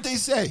 You know what they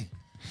say?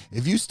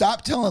 If you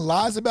stop telling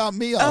lies about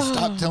me, I'll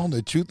stop telling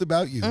the truth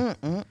about you.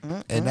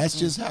 And that's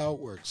just how it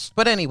works.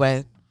 But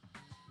anyway,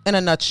 in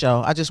a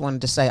nutshell, I just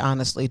wanted to say,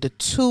 honestly, the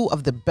 2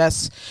 of the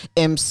best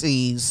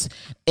MCs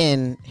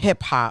in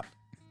hip hop,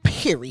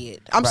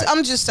 period.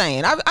 I'm just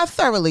saying, I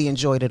thoroughly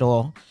enjoyed it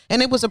all.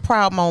 And it was a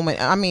proud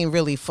moment. I mean,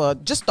 really, for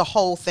just the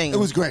whole thing. It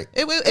was great.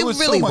 It was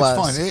really so much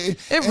fun.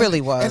 It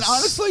really was. And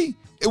honestly,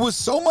 it was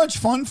so much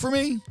fun for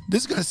me.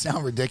 This is going to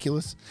sound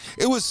ridiculous.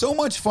 It was so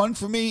much fun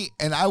for me,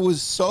 and I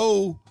was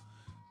so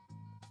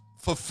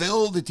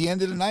fulfilled at the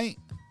end of the night.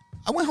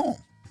 I went home.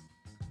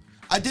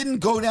 I didn't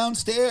go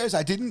downstairs.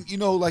 I didn't,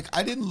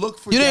 I didn't look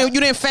for. You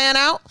didn't fan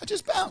out? I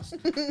just bounced.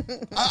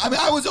 I mean,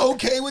 I was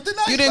okay with the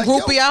night. You didn't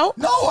groupie out?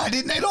 No, I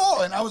didn't at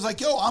all. And I was like,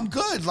 yo, I'm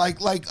good.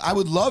 Like I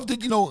would love to,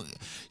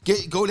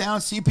 go down,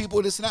 see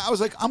people, this and that. I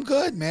was like, I'm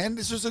good, man.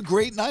 This was a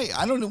great night.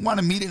 I don't want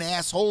to meet an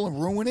asshole and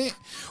ruin it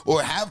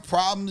or have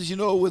problems,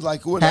 with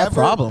like whatever. Have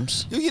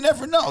problems. You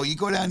never know. You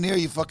go down there,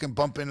 you fucking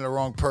bump into the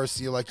wrong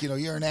person. You're like,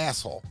 you're an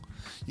asshole.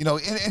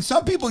 And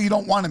some people you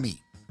don't want to meet.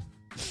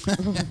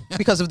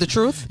 Because of the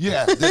truth?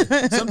 Yeah.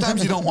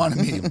 Sometimes you don't want to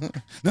meet them.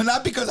 No,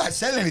 not because I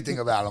said anything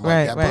about them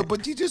like that. Right.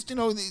 But you just,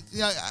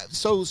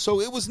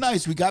 so it was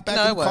nice. We got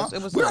back in the car.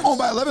 We were home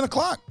by 11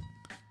 o'clock.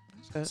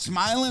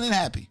 Smiling and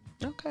happy.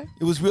 Okay.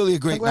 It was really a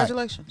great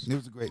Congratulations. night. It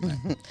was a great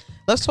night.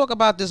 Let's talk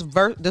about this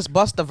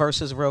Busta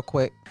versus real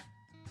quick.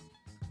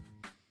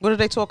 What are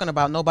they talking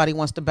about? Nobody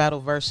wants to battle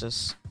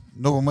versus.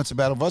 No one wants to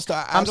battle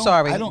Busta. I'm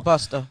sorry,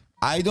 Busta.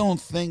 I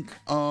don't think.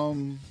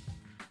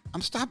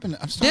 I'm stopping.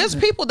 There's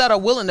people that are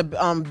willing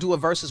to do a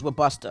versus with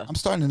Busta. I'm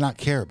starting to not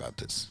care about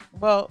this.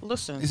 Well,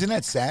 listen. Isn't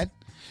that sad?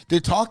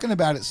 They're talking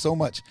about it so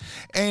much,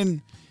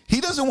 and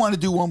he doesn't want to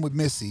do one with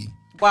Missy.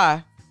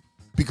 Why?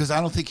 Because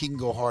I don't think he can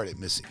go hard at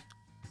Missy.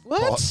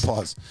 What?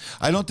 Pause.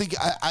 I don't think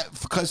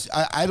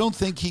I don't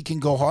think he can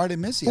go hard at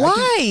Missy.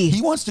 Why?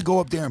 He wants to go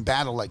up there and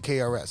battle like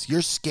KRS.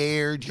 You're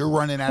scared. You're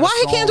running out. Why of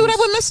songs. He can't do that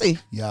with Missy?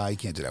 Yeah, he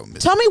can't do that with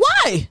Missy. Tell me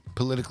why.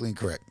 Politically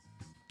incorrect.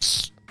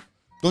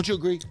 Don't you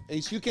agree,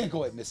 Ace? You can't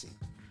go at Missy.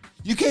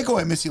 You can't go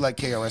at Missy like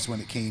KRS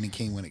went at Kane and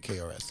Kane went at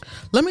KRS.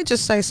 Let me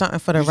just say something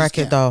for the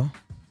record, though.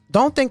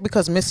 Don't think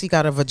because Missy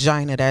got a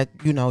vagina that,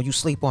 you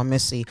sleep on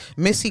Missy.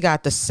 Missy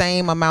got the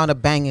same amount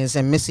of bangers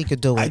and Missy could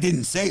do it. I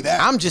didn't say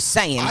that. I'm just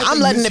saying. I'm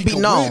letting it be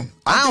known.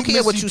 I don't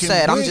care what you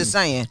said. I'm just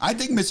saying. I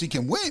think Missy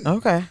can win.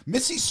 Okay.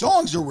 Missy's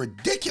songs are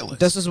ridiculous.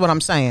 This is what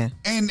I'm saying.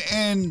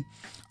 And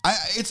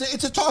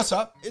it's a toss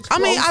up.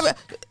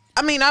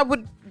 I mean, I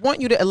would want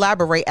you to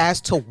elaborate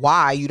as to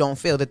why you don't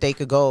feel that they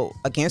could go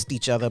against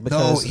each other.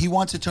 Because no, he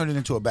wants to turn it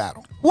into a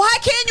battle. Why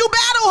can't you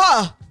battle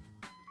her?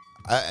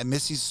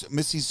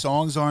 Missy's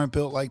songs aren't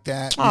built like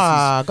that.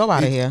 Go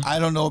out of here. I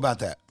don't know about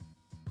that.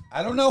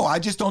 I don't know. I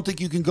just don't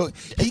think you can go.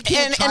 He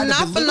can't and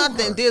not for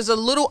nothing. Her. There's a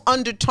little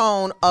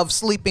undertone of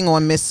sleeping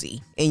on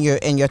Missy in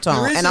your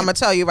tone, and I'm gonna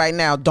tell you right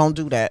now, don't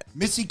do that.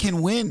 Missy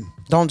can win.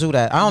 Don't do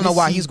that. I don't know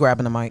why he's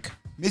grabbing the mic.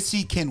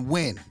 Missy can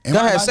win. Go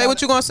ahead. Say what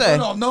you're gonna say.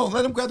 No.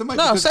 Let him grab the mic.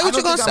 No, say what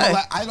you're gonna say.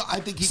 I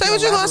think he say can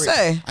what you're gonna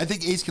say. I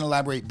think Ace can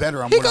elaborate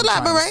better on he what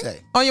I'm trying to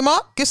say. On your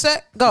mark, get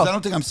set, go. I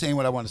don't think I'm saying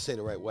what I want to say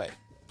the right way.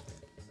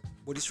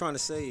 What he's trying to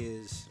say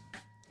is,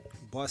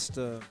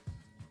 Busta.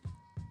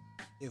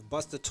 If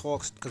Busta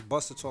talks, because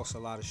Busta talks a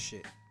lot of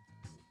shit.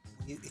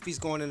 If he's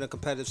going in a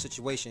competitive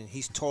situation,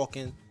 he's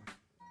talking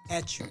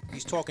at you.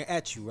 He's talking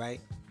at you, right?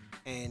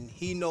 And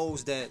he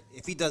knows that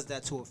if he does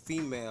that to a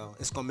female,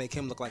 it's gonna make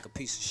him look like a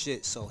piece of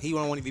shit. So he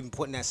don't want to even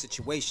put in that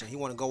situation. He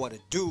want to go at a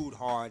dude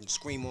hard and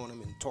scream on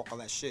him and talk all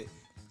that shit.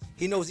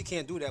 He knows he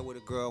can't do that with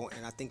a girl,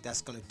 and I think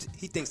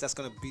he thinks that's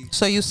gonna be.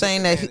 So you're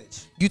saying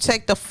that you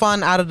take the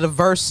fun out of the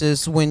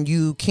verses when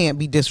you can't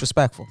be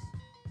disrespectful?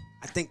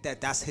 I think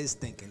that's his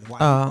thinking.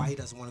 Why he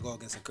doesn't want to go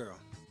against a girl,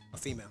 a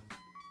female.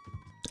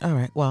 All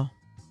right. Well,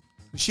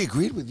 she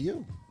agreed with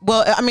you.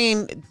 Well, I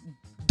mean,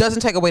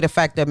 doesn't take away the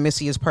fact that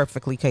Missy is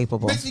perfectly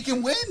capable. Missy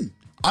can win.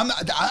 I'm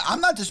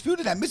not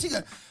disputing that. Missy,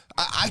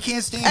 I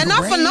can't stand. And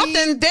not for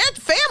nothing, they're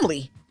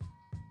family.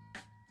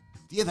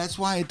 Yeah, that's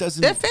why it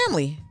doesn't. They're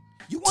family.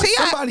 You want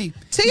somebody.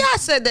 T.I.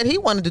 said that he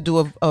wanted to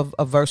do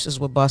a versus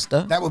with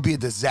Busta. That would be a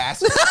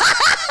disaster.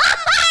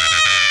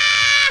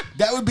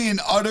 That would be an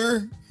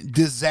utter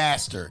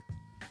disaster.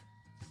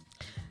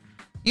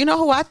 You know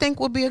who I think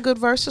would be a good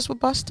versus with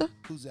Busta?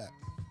 Who's that?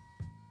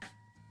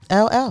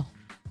 LL.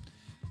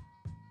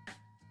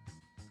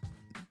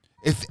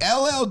 If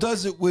LL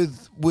does it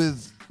with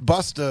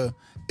Busta,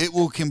 it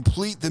will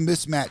complete the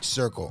mismatch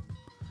circle.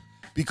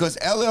 Because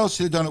LL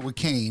should have done it with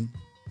Kane,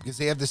 because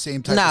they have the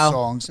same type of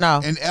songs.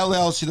 No. And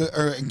LL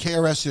and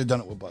KRS should have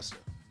done it with Busta.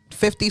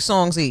 50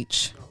 songs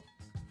each.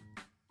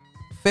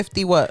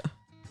 50 what?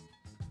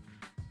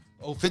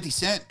 Oh, 50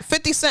 Cent.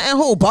 50 Cent and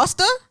who?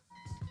 Busta?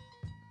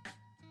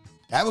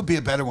 That would be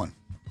a better one.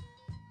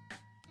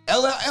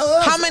 LL.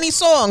 How many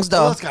songs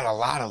though? LL's got a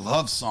lot of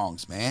love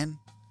songs, man.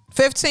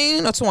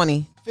 15 or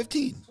 20?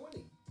 15.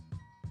 20.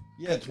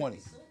 Yeah, 20.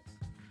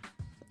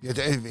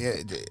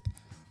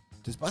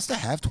 Does Busta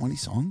have 20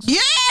 songs?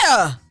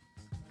 Yeah.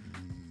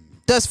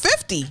 Does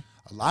 50?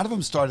 A lot of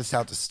them start to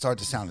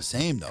sound the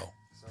same though.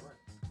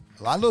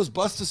 A lot of those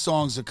Busta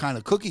songs are kind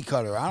of cookie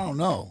cutter. I don't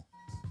know.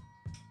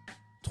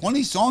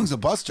 20 songs of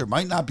Busta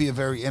might not be a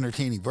very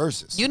entertaining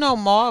verses. You know,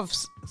 Marv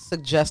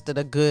suggested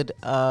a good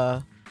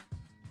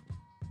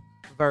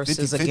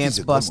verses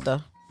against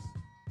Busta.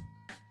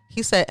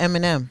 He said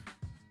Eminem.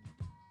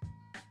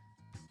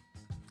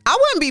 I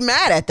wouldn't be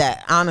mad at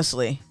that,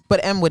 honestly.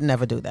 But M would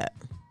never do that.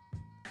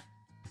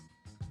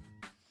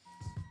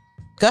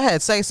 Go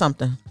ahead, say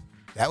something.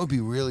 That would be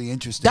really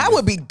interesting. That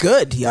would be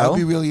good, yo. That would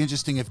be really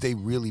interesting if they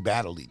really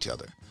battled each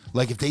other.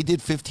 Like if they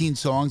did 15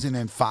 songs and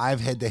then 5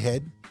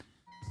 head-to-head.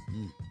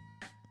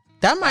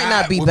 That might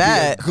not be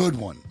bad. That would be a good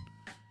one.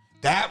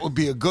 That would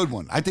be a good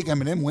one. I think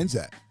Eminem wins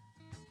that.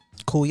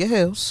 Cool your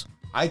heels.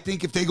 I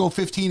think if they go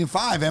 15-5,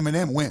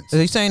 Eminem wins.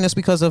 Are you saying this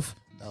because of...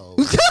 No.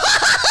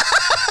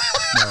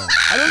 No.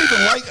 I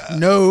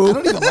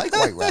don't even like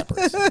white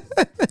rappers.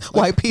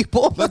 White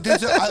people. Look,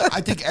 I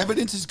think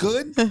Evidence is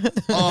good.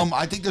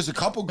 I think there's a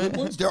couple good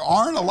ones. There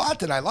aren't a lot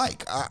that I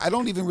like. I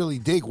don't even really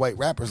dig white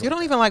rappers. You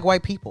don't even like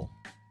white people.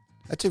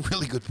 That's a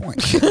really good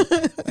point.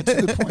 That's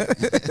a good point.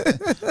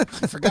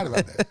 I forgot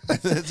about that.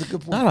 That's a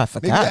good point. No, I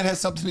forgot. Maybe that has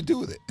something to do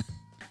with it.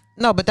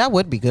 No, but that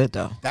would be good,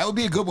 though. That would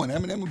be a good one.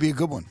 Eminem would be a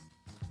good one.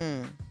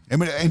 And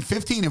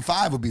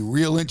 15-5 would be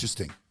real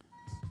interesting.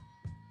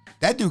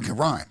 That dude can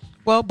rhyme.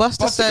 Well,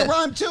 Busta said, can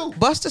rhyme too.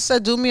 Busta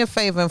said, do me a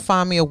favor and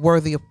find me a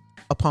worthy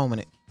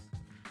opponent.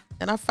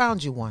 And I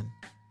found you one.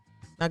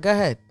 Now go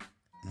ahead.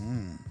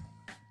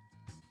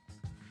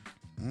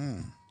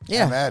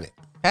 Yeah. Have at it.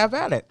 Have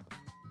at it.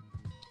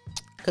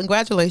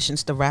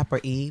 Congratulations to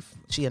rapper Eve.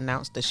 She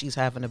announced that she's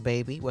having a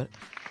baby.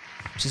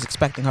 She's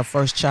expecting her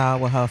first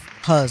child with her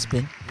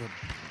husband.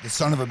 The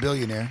son of a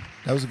billionaire.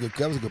 That was a good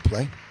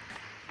play.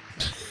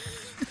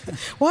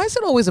 Why is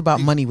it always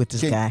about money with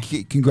this guy?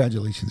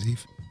 Congratulations,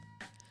 Eve.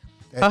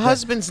 Her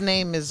husband's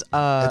name is...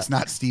 that's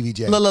not Stevie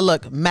J.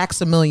 Look.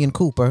 Maximilian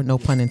Cooper. No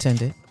pun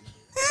intended.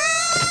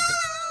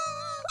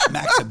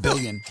 Max a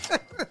billion.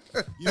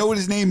 You know what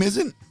his name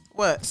isn't?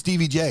 What?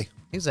 Stevie J.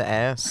 He's an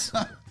ass.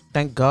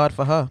 Thank God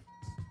for her.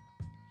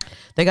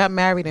 They got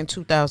married in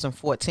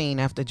 2014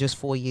 after just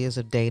 4 years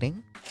of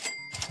dating.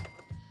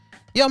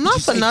 Yo, I'm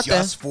not for nothing.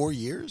 Just 4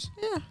 years?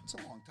 Yeah. It's a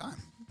long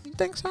time. You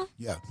think so?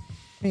 Yeah.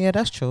 Yeah,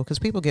 that's true. Because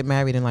people get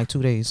married in like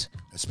 2 days.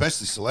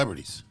 Especially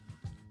celebrities.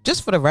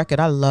 Just for the record,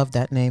 I love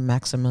that name,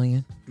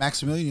 Maximilian.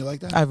 Maximilian, you like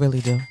that? I really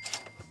do.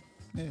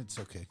 Yeah, it's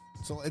okay.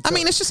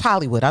 It's just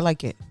Hollywood. I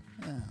like it.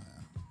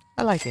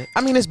 I like it.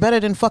 I mean, it's better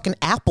than fucking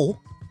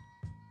Apple.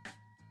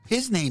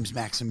 His name's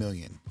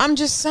Maximilian. I'm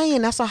just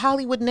saying, that's a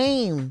Hollywood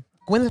name.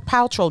 Gwyneth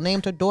Paltrow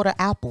named her daughter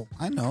Apple.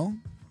 I know.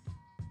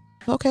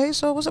 Okay,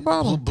 so what's the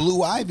problem?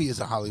 Blue Ivy is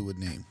a Hollywood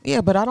name.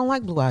 Yeah, but I don't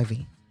like Blue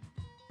Ivy.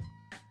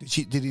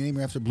 Did he name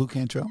her after Blue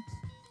Cantrell?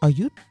 Are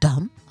you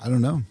dumb? I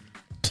don't know.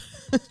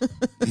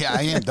 Yeah,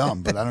 I am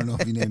dumb, but I don't know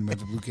if he named him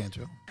after Blue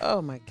Cantrell.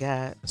 Oh my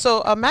God.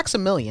 So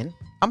Maximilian,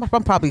 I'm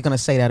probably going to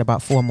say that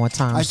about 4 more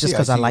times just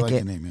because I like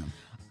it. Name,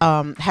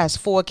 yeah. Has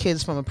 4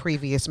 kids from a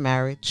previous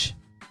marriage.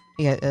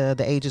 Yeah,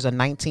 the ages are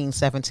 19,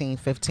 17,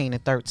 15,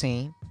 and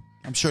 13.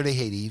 I'm sure they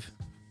hate Eve.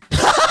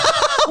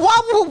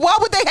 Why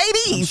would they hate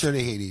Eve? I'm sure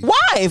they hate Eve.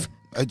 Why?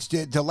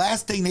 The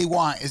last thing they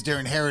want is their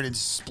inheritance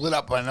split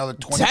up by another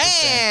 20%.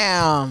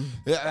 Damn.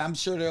 I'm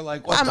sure they're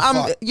like, what the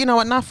fuck? You know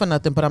what? Not for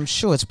nothing, but I'm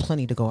sure it's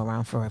plenty to go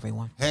around for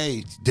everyone.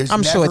 Hey, there's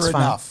I'm never sure it's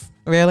enough.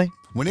 Fine. Really?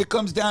 When it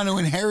comes down to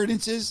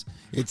inheritances,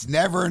 it's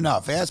never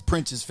enough. Ask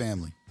Prince's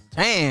family.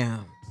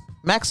 Damn.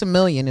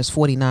 Maximilian is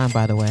 49,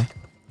 by the way.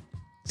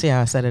 See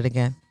how I said it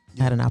again?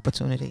 I had an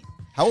opportunity.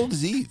 How old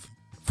is Eve?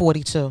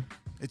 42.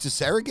 It's a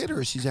surrogate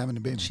or she's having a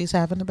baby? She's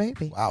having a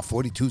baby. Wow,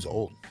 42's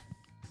old.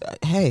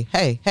 Hey.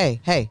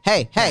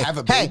 Have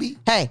a baby?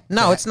 Hey.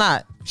 No, it's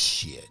not.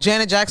 Shit.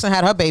 Janet Jackson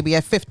had her baby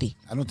at 50.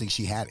 I don't think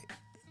she had it.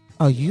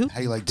 Are you How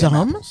you like them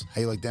dumb? apples?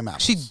 How you like them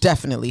apples? She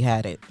definitely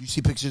had it. You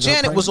see pictures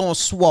Janet of her was on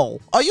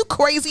swole. Are you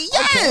crazy?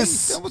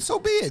 Yes. Okay, so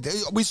be it.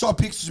 We saw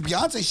pictures of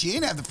Beyonce. She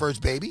ain't have the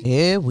first baby.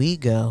 Here we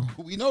go.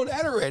 We know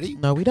that already.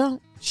 No, we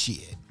don't.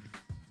 Shit.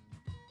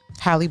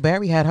 Halle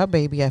Berry had her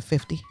baby at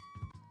 50. No,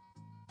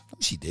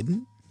 she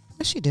didn't.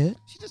 Yes, she did.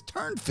 She just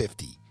turned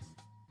 50.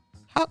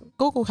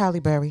 Google Halle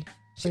Berry.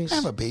 She didn't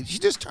have a baby. She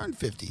just turned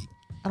 50.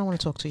 I don't want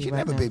to talk to you She right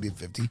didn't now. have a baby at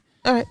 50.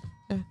 All right.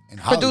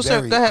 And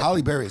Producer, go ahead.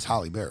 Halle Berry is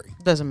Halle Berry.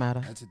 Doesn't matter.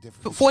 That's a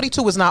different.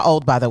 42 is not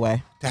old, by the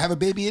way. To have a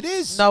baby, it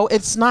is. No,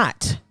 it's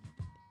not.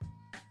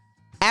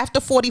 After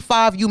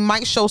 45, you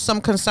might show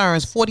some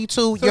concerns.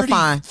 42, you're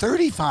fine.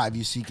 35,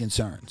 you see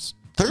concerns.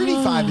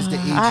 35 is the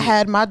age. I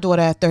had my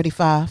daughter at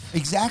 35.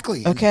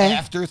 Exactly. Okay. And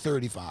after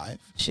 35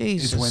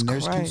 Jesus is when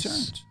there's Christ.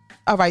 concerns.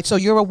 All right, so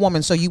you're a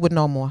woman, so you would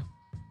know more.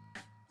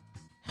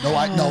 No,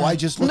 I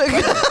just look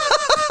pregnant.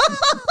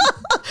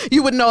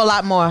 You would know a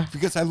lot more.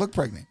 Because I look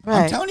pregnant.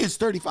 Right. I'm telling you, it's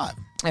 35.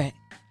 Right.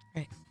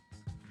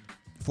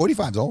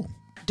 45's old.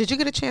 Did you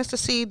get a chance to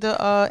see the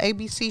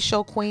ABC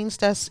show Queens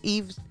that's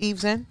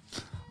Eve's in?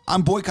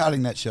 I'm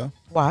boycotting that show.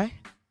 Why?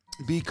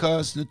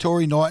 Because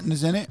Notori Norton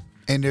is in it,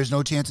 and there's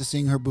no chance of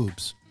seeing her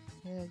boobs.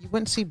 Yeah, you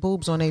wouldn't see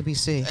boobs on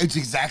ABC. It's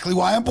exactly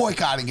why I'm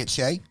boycotting it,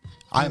 Shay.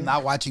 I am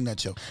not watching that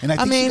show. And I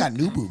think she got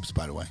new boobs,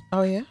 by the way.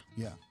 Oh, yeah?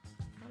 Yeah.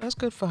 That's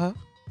good for her.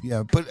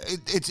 Yeah, but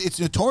it's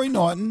Notori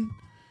Norton,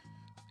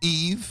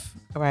 Eve.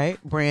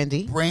 Right,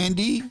 Brandy,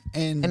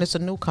 and it's a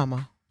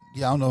newcomer.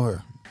 Yeah, I don't know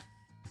her.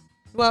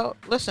 Well,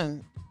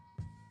 listen,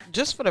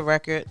 just for the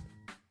record,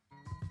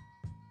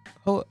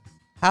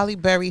 Halle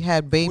Berry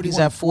had babies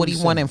at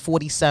 41 and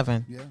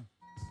 47. Yeah.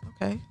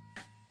 Okay.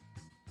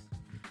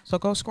 So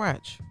go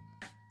scratch.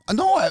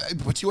 No,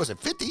 but she wasn't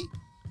 50.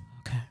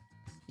 Okay.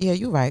 Yeah,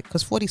 you're right,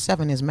 because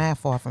 47 is mad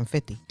far from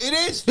 50. It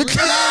is 3 years.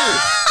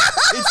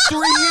 It's 3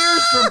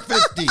 years from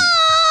 50.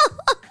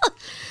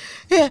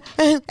 Yeah,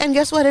 and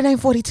guess what? It ain't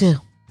 42.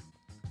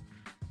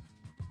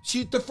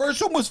 The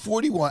first one was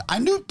 41. I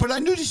knew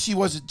that she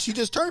wasn't. She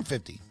just turned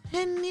 50.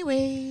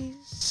 Anyway,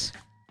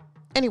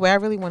 I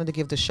really wanted to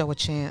give the show a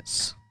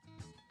chance,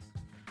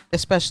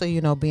 especially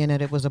being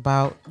that it was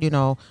about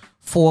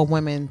 4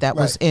 women that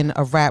was in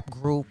a rap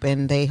group,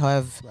 and they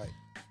have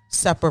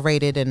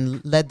separated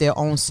and led their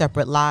own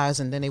separate lives,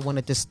 and then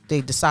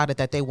they decided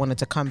that they wanted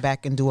to come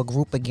back and do a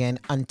group again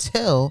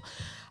until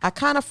I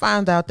kind of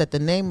found out that the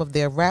name of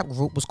their rap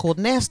group was called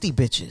Nasty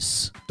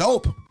Bitches.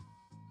 Dope.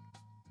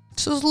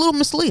 So it was a little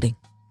misleading.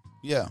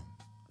 Yeah.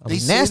 Are we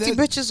nasty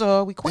bitches or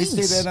are we queens?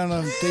 They say that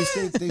on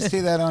they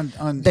say that on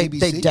ABC.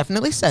 They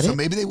definitely said it. So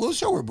maybe they will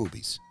show her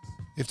boobies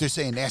if they're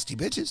saying nasty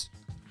bitches.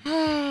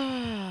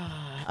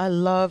 I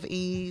love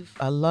Eve.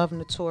 I love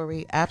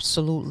Notori.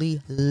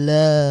 Absolutely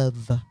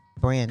love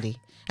Brandy.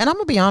 And I'm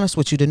gonna be honest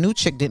with you, the new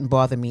chick didn't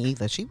bother me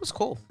either. She was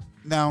cool.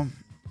 Now,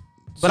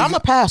 but I'm gonna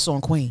pass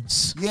on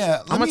Queens.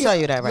 Yeah, I'm gonna tell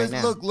you that right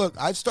now. Look.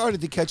 I've started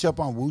to catch up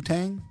on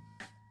Wu-Tang,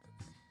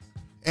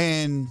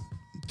 and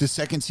the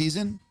second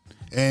season,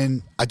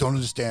 and I don't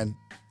understand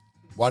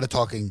why the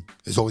talking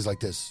is always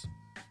like this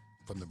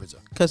from the RZA.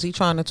 Because he's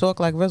trying to talk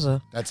like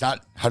RZA. That's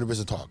not how the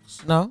RZA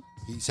talks. No?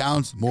 He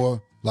sounds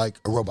more like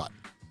a robot.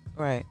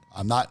 Right.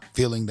 I'm not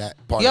feeling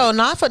that part. Yo,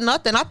 not for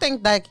nothing. I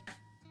think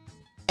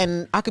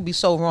and I could be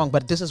so wrong,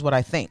 but this is what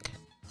I think.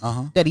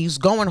 That he's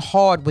going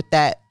hard with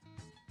that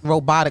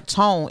robotic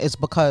tone is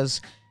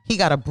because he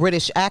got a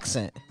British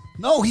accent.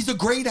 No, he's a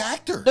great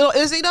actor. No,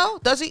 is he though?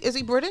 Is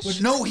he British?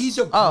 But no, he's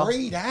a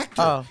great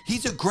actor.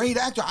 He's a great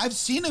actor. I've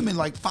seen him in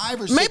like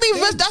 5 or 6 Maybe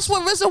things. That's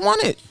what RZA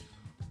wanted.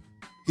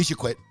 He should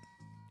quit.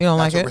 You don't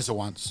like it? That's what RZA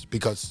wants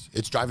because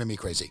it's driving me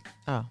crazy.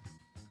 Oh.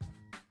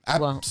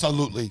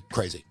 Absolutely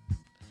crazy.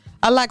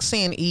 I like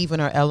seeing Eve in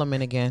her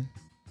element again.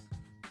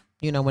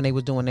 When they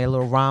were doing their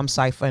little rhyme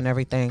cipher and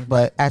everything.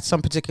 But at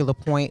some particular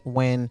point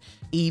when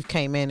Eve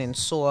came in and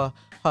saw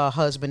her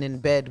husband in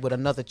bed with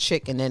another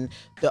chick, and then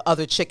the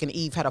other chick and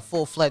Eve had a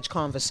full-fledged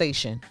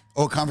conversation.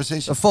 Oh,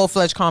 conversation? A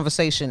full-fledged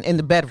conversation in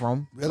the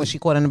bedroom. Really? When she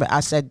caught in the bed. I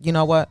said, you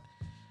know what?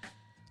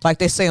 Like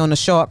they say on the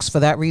Sharks, for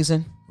that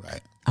reason,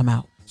 right? I'm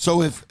out.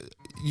 So if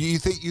you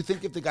think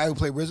if the guy who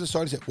played RZA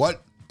started to say,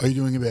 what are you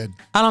doing in bed?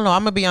 I don't know.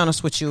 I'm going to be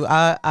honest with you.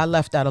 I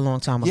left that a long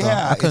time ago.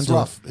 Yeah, I couldn't do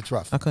rough. It. It's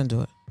rough. I couldn't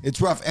do it. It's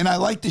rough. And I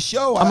like the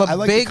show. I'm I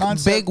like big, the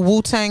concept. big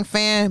Wu-Tang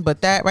fan,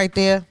 but that right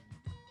there.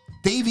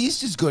 Dave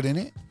East is good in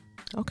it.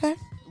 Okay.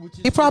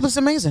 He probably is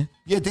amazing.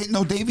 Yeah,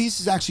 Dave East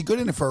is actually good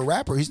in it for a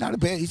rapper. He's not a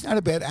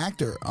bad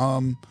actor.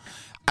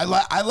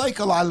 I like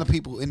a lot of the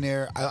people in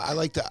there. I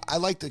like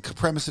the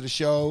premise of the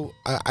show.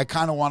 I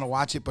kind of want to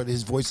watch it, but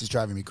his voice is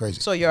driving me crazy.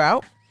 So you're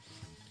out?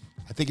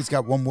 I think it's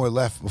got one more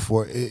left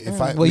before.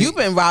 You've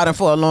been riding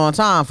for a long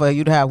time for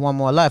you to have one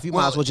more left. You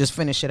might as well just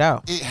finish it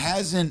out. It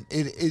hasn't.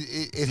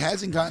 It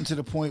hasn't gotten to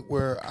the point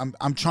where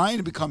I'm trying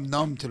to become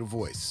numb to the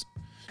voice,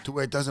 to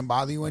where it doesn't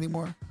bother you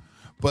anymore.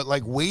 But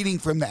like waiting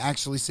for him to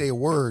actually say a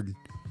word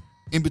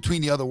in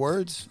between the other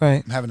words,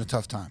 right. I'm having a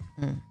tough time.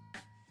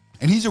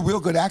 And he's a real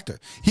good actor.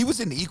 He was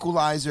in The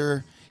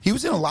Equalizer. He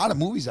was in a lot of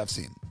movies I've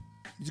seen.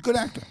 He's a good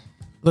actor.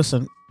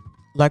 Listen.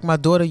 Like my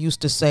daughter used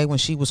to say when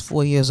she was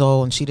 4 years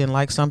old and she didn't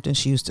like something,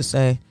 she used to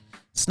say,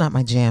 it's not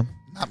my jam.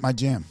 Not my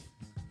jam.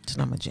 It's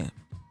not my jam.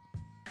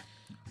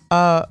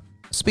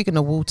 Speaking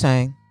of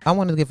Wu-Tang, I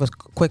want to give a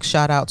quick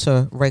shout out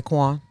to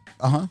Raekwon.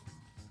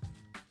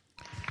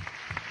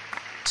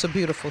 It's a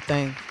beautiful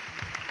thing.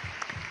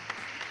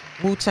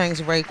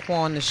 Wu-Tang's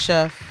Raekwon, the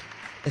chef,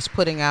 is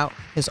putting out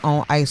his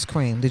own ice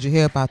cream. Did you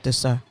hear about this,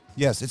 sir?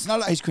 Yes, it's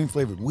not ice cream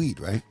flavored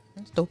weed, right?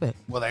 It's stupid.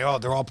 Well,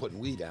 they're all putting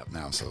weed out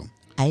now, so.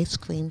 Ice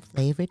cream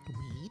flavored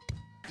weed?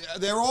 Yeah,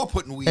 they're all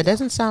putting weed. That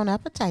doesn't sound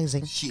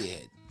appetizing.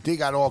 Shit, they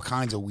got all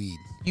kinds of weed.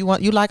 You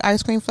like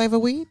ice cream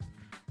flavored weed?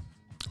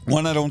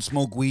 1, I don't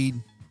smoke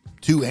weed.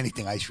 2,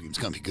 anything ice cream's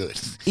gonna be good.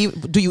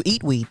 Do you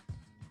eat weed?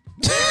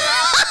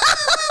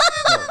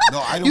 No,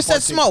 I don't. You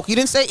said smoke. You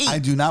didn't say eat. I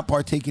do not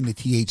partake in the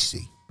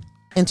THC.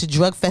 Into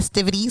drug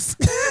festivities,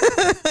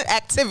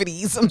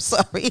 activities. I'm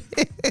sorry.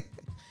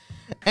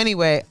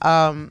 Anyway,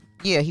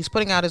 he's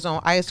putting out his own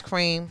ice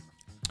cream.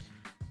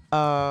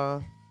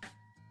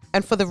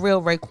 And for the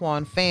real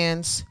Raekwon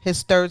fans,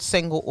 his third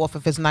single off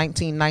of his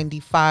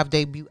 1995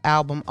 debut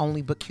album,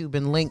 Only But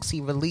Cuban Links, he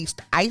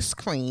released Ice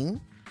Cream,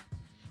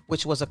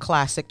 which was a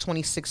classic.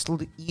 26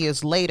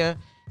 years later,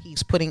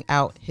 he's putting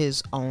out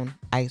his own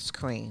ice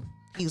cream.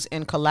 He's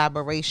in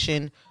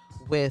collaboration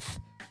with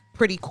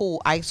Pretty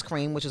Cool Ice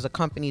Cream, which is a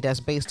company that's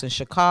based in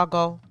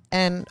Chicago.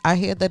 And I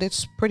hear that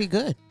it's pretty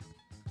good.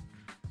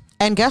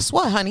 And guess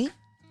what, honey?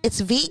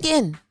 It's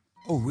vegan.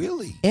 Oh,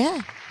 really? Yeah.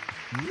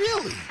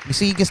 Really? You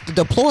see,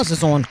 the applause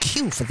is on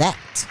cue for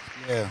that.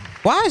 Yeah.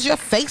 Why is your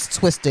face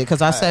twisted?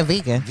 Because I said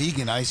vegan.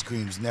 Vegan ice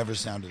creams never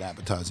sounded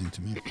appetizing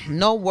to me.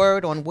 No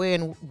word on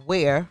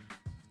where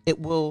it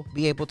will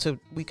be able to,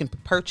 we can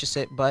purchase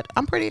it, but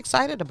I'm pretty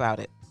excited about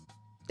it.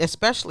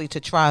 Especially to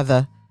try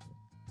the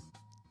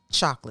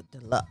chocolate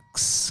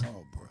deluxe.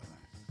 Oh,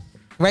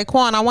 brother.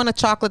 Raekwon, I want a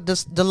chocolate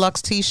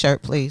deluxe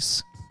t-shirt,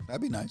 please.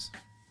 That'd be nice.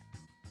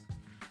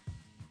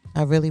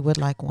 I really would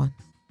like one.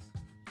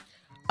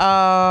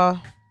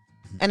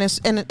 And it's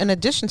in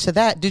addition to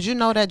that, did you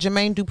know that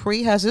Jermaine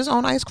Dupri has his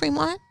own ice cream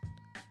line?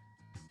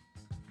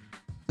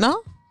 No?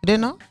 You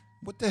didn't know?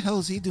 What the hell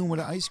is he doing with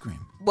the ice cream?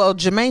 Well,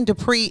 Jermaine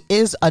Dupri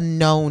is a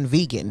known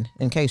vegan,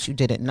 in case you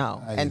didn't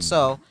know. And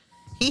so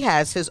he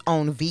has his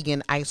own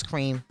vegan ice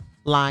cream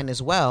line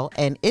as well,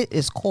 and it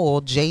is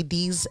called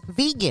JD's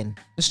Vegan.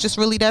 It's just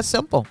really that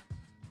simple.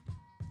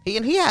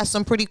 He has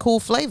some pretty cool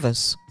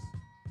flavors.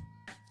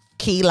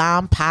 Key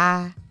lime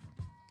pie,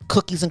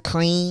 cookies and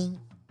cream,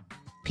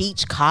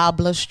 peach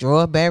cobbler,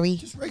 strawberry.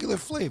 Just regular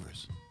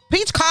flavors.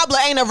 Peach cobbler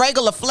ain't a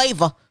regular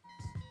flavor.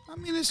 I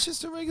mean, it's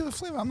just a regular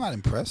flavor. I'm not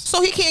impressed.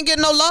 So he can't get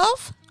no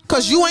love?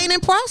 Because you ain't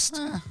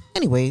impressed?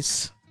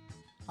 Anyways.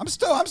 I'm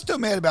still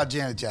mad about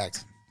Janet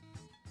Jackson.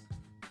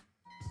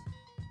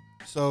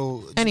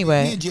 So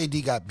anyway, me and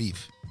JD got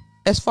beef.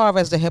 As far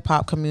as the hip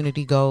hop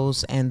community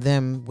goes and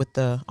them with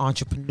the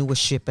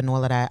entrepreneurship and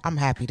all of that, I'm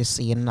happy to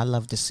see it and I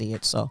love to see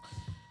it. So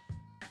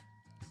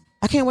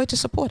I can't wait to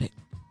support it.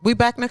 We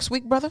back next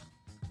week, brother?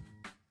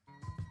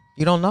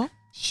 You don't know?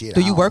 Shit.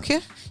 Do you work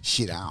here?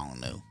 Shit, I don't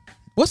know.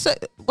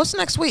 What's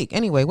next week?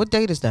 Anyway, what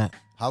date is that?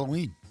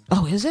 Halloween.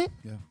 Oh, is it?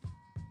 Yeah.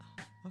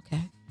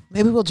 Okay.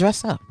 Maybe we'll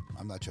dress up.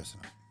 I'm not dressing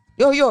up.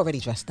 Yo, you're already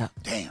dressed up.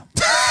 Damn.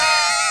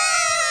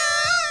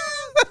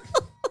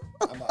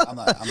 I'm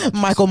not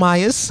Michael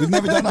Myers. We've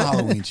never done a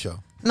Halloween show.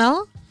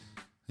 No?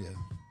 Yeah.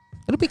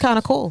 It'll be kind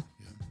of cool.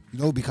 Yeah. You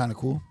know what would be kind of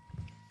cool?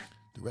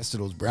 The rest of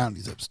those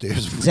brownies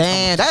upstairs.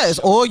 Damn, that is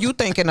all you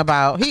thinking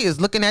about. He is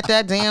looking at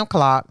that damn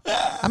clock.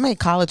 I made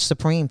Chocolate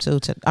Supreme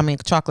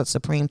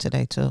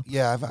today too.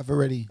 Yeah, I've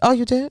already. Oh,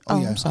 you did? Oh,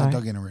 yeah, I'm sorry. I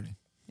dug in already.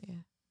 Yeah.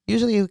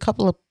 Usually a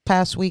couple of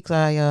past weeks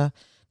I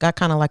got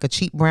kind of like a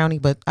cheap brownie,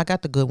 but I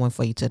got the good one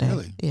for you today.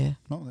 Really? Yeah.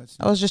 No, that's.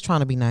 I was just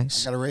trying to be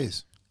nice. I got a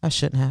raise. I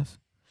shouldn't have.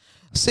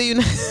 See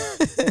you.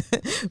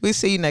 We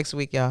see you next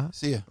week, y'all.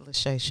 See ya.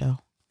 Lachey Show.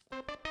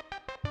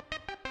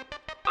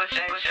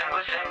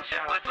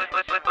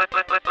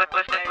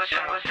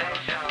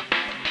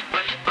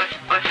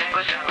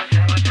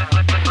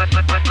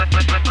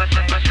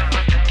 Show.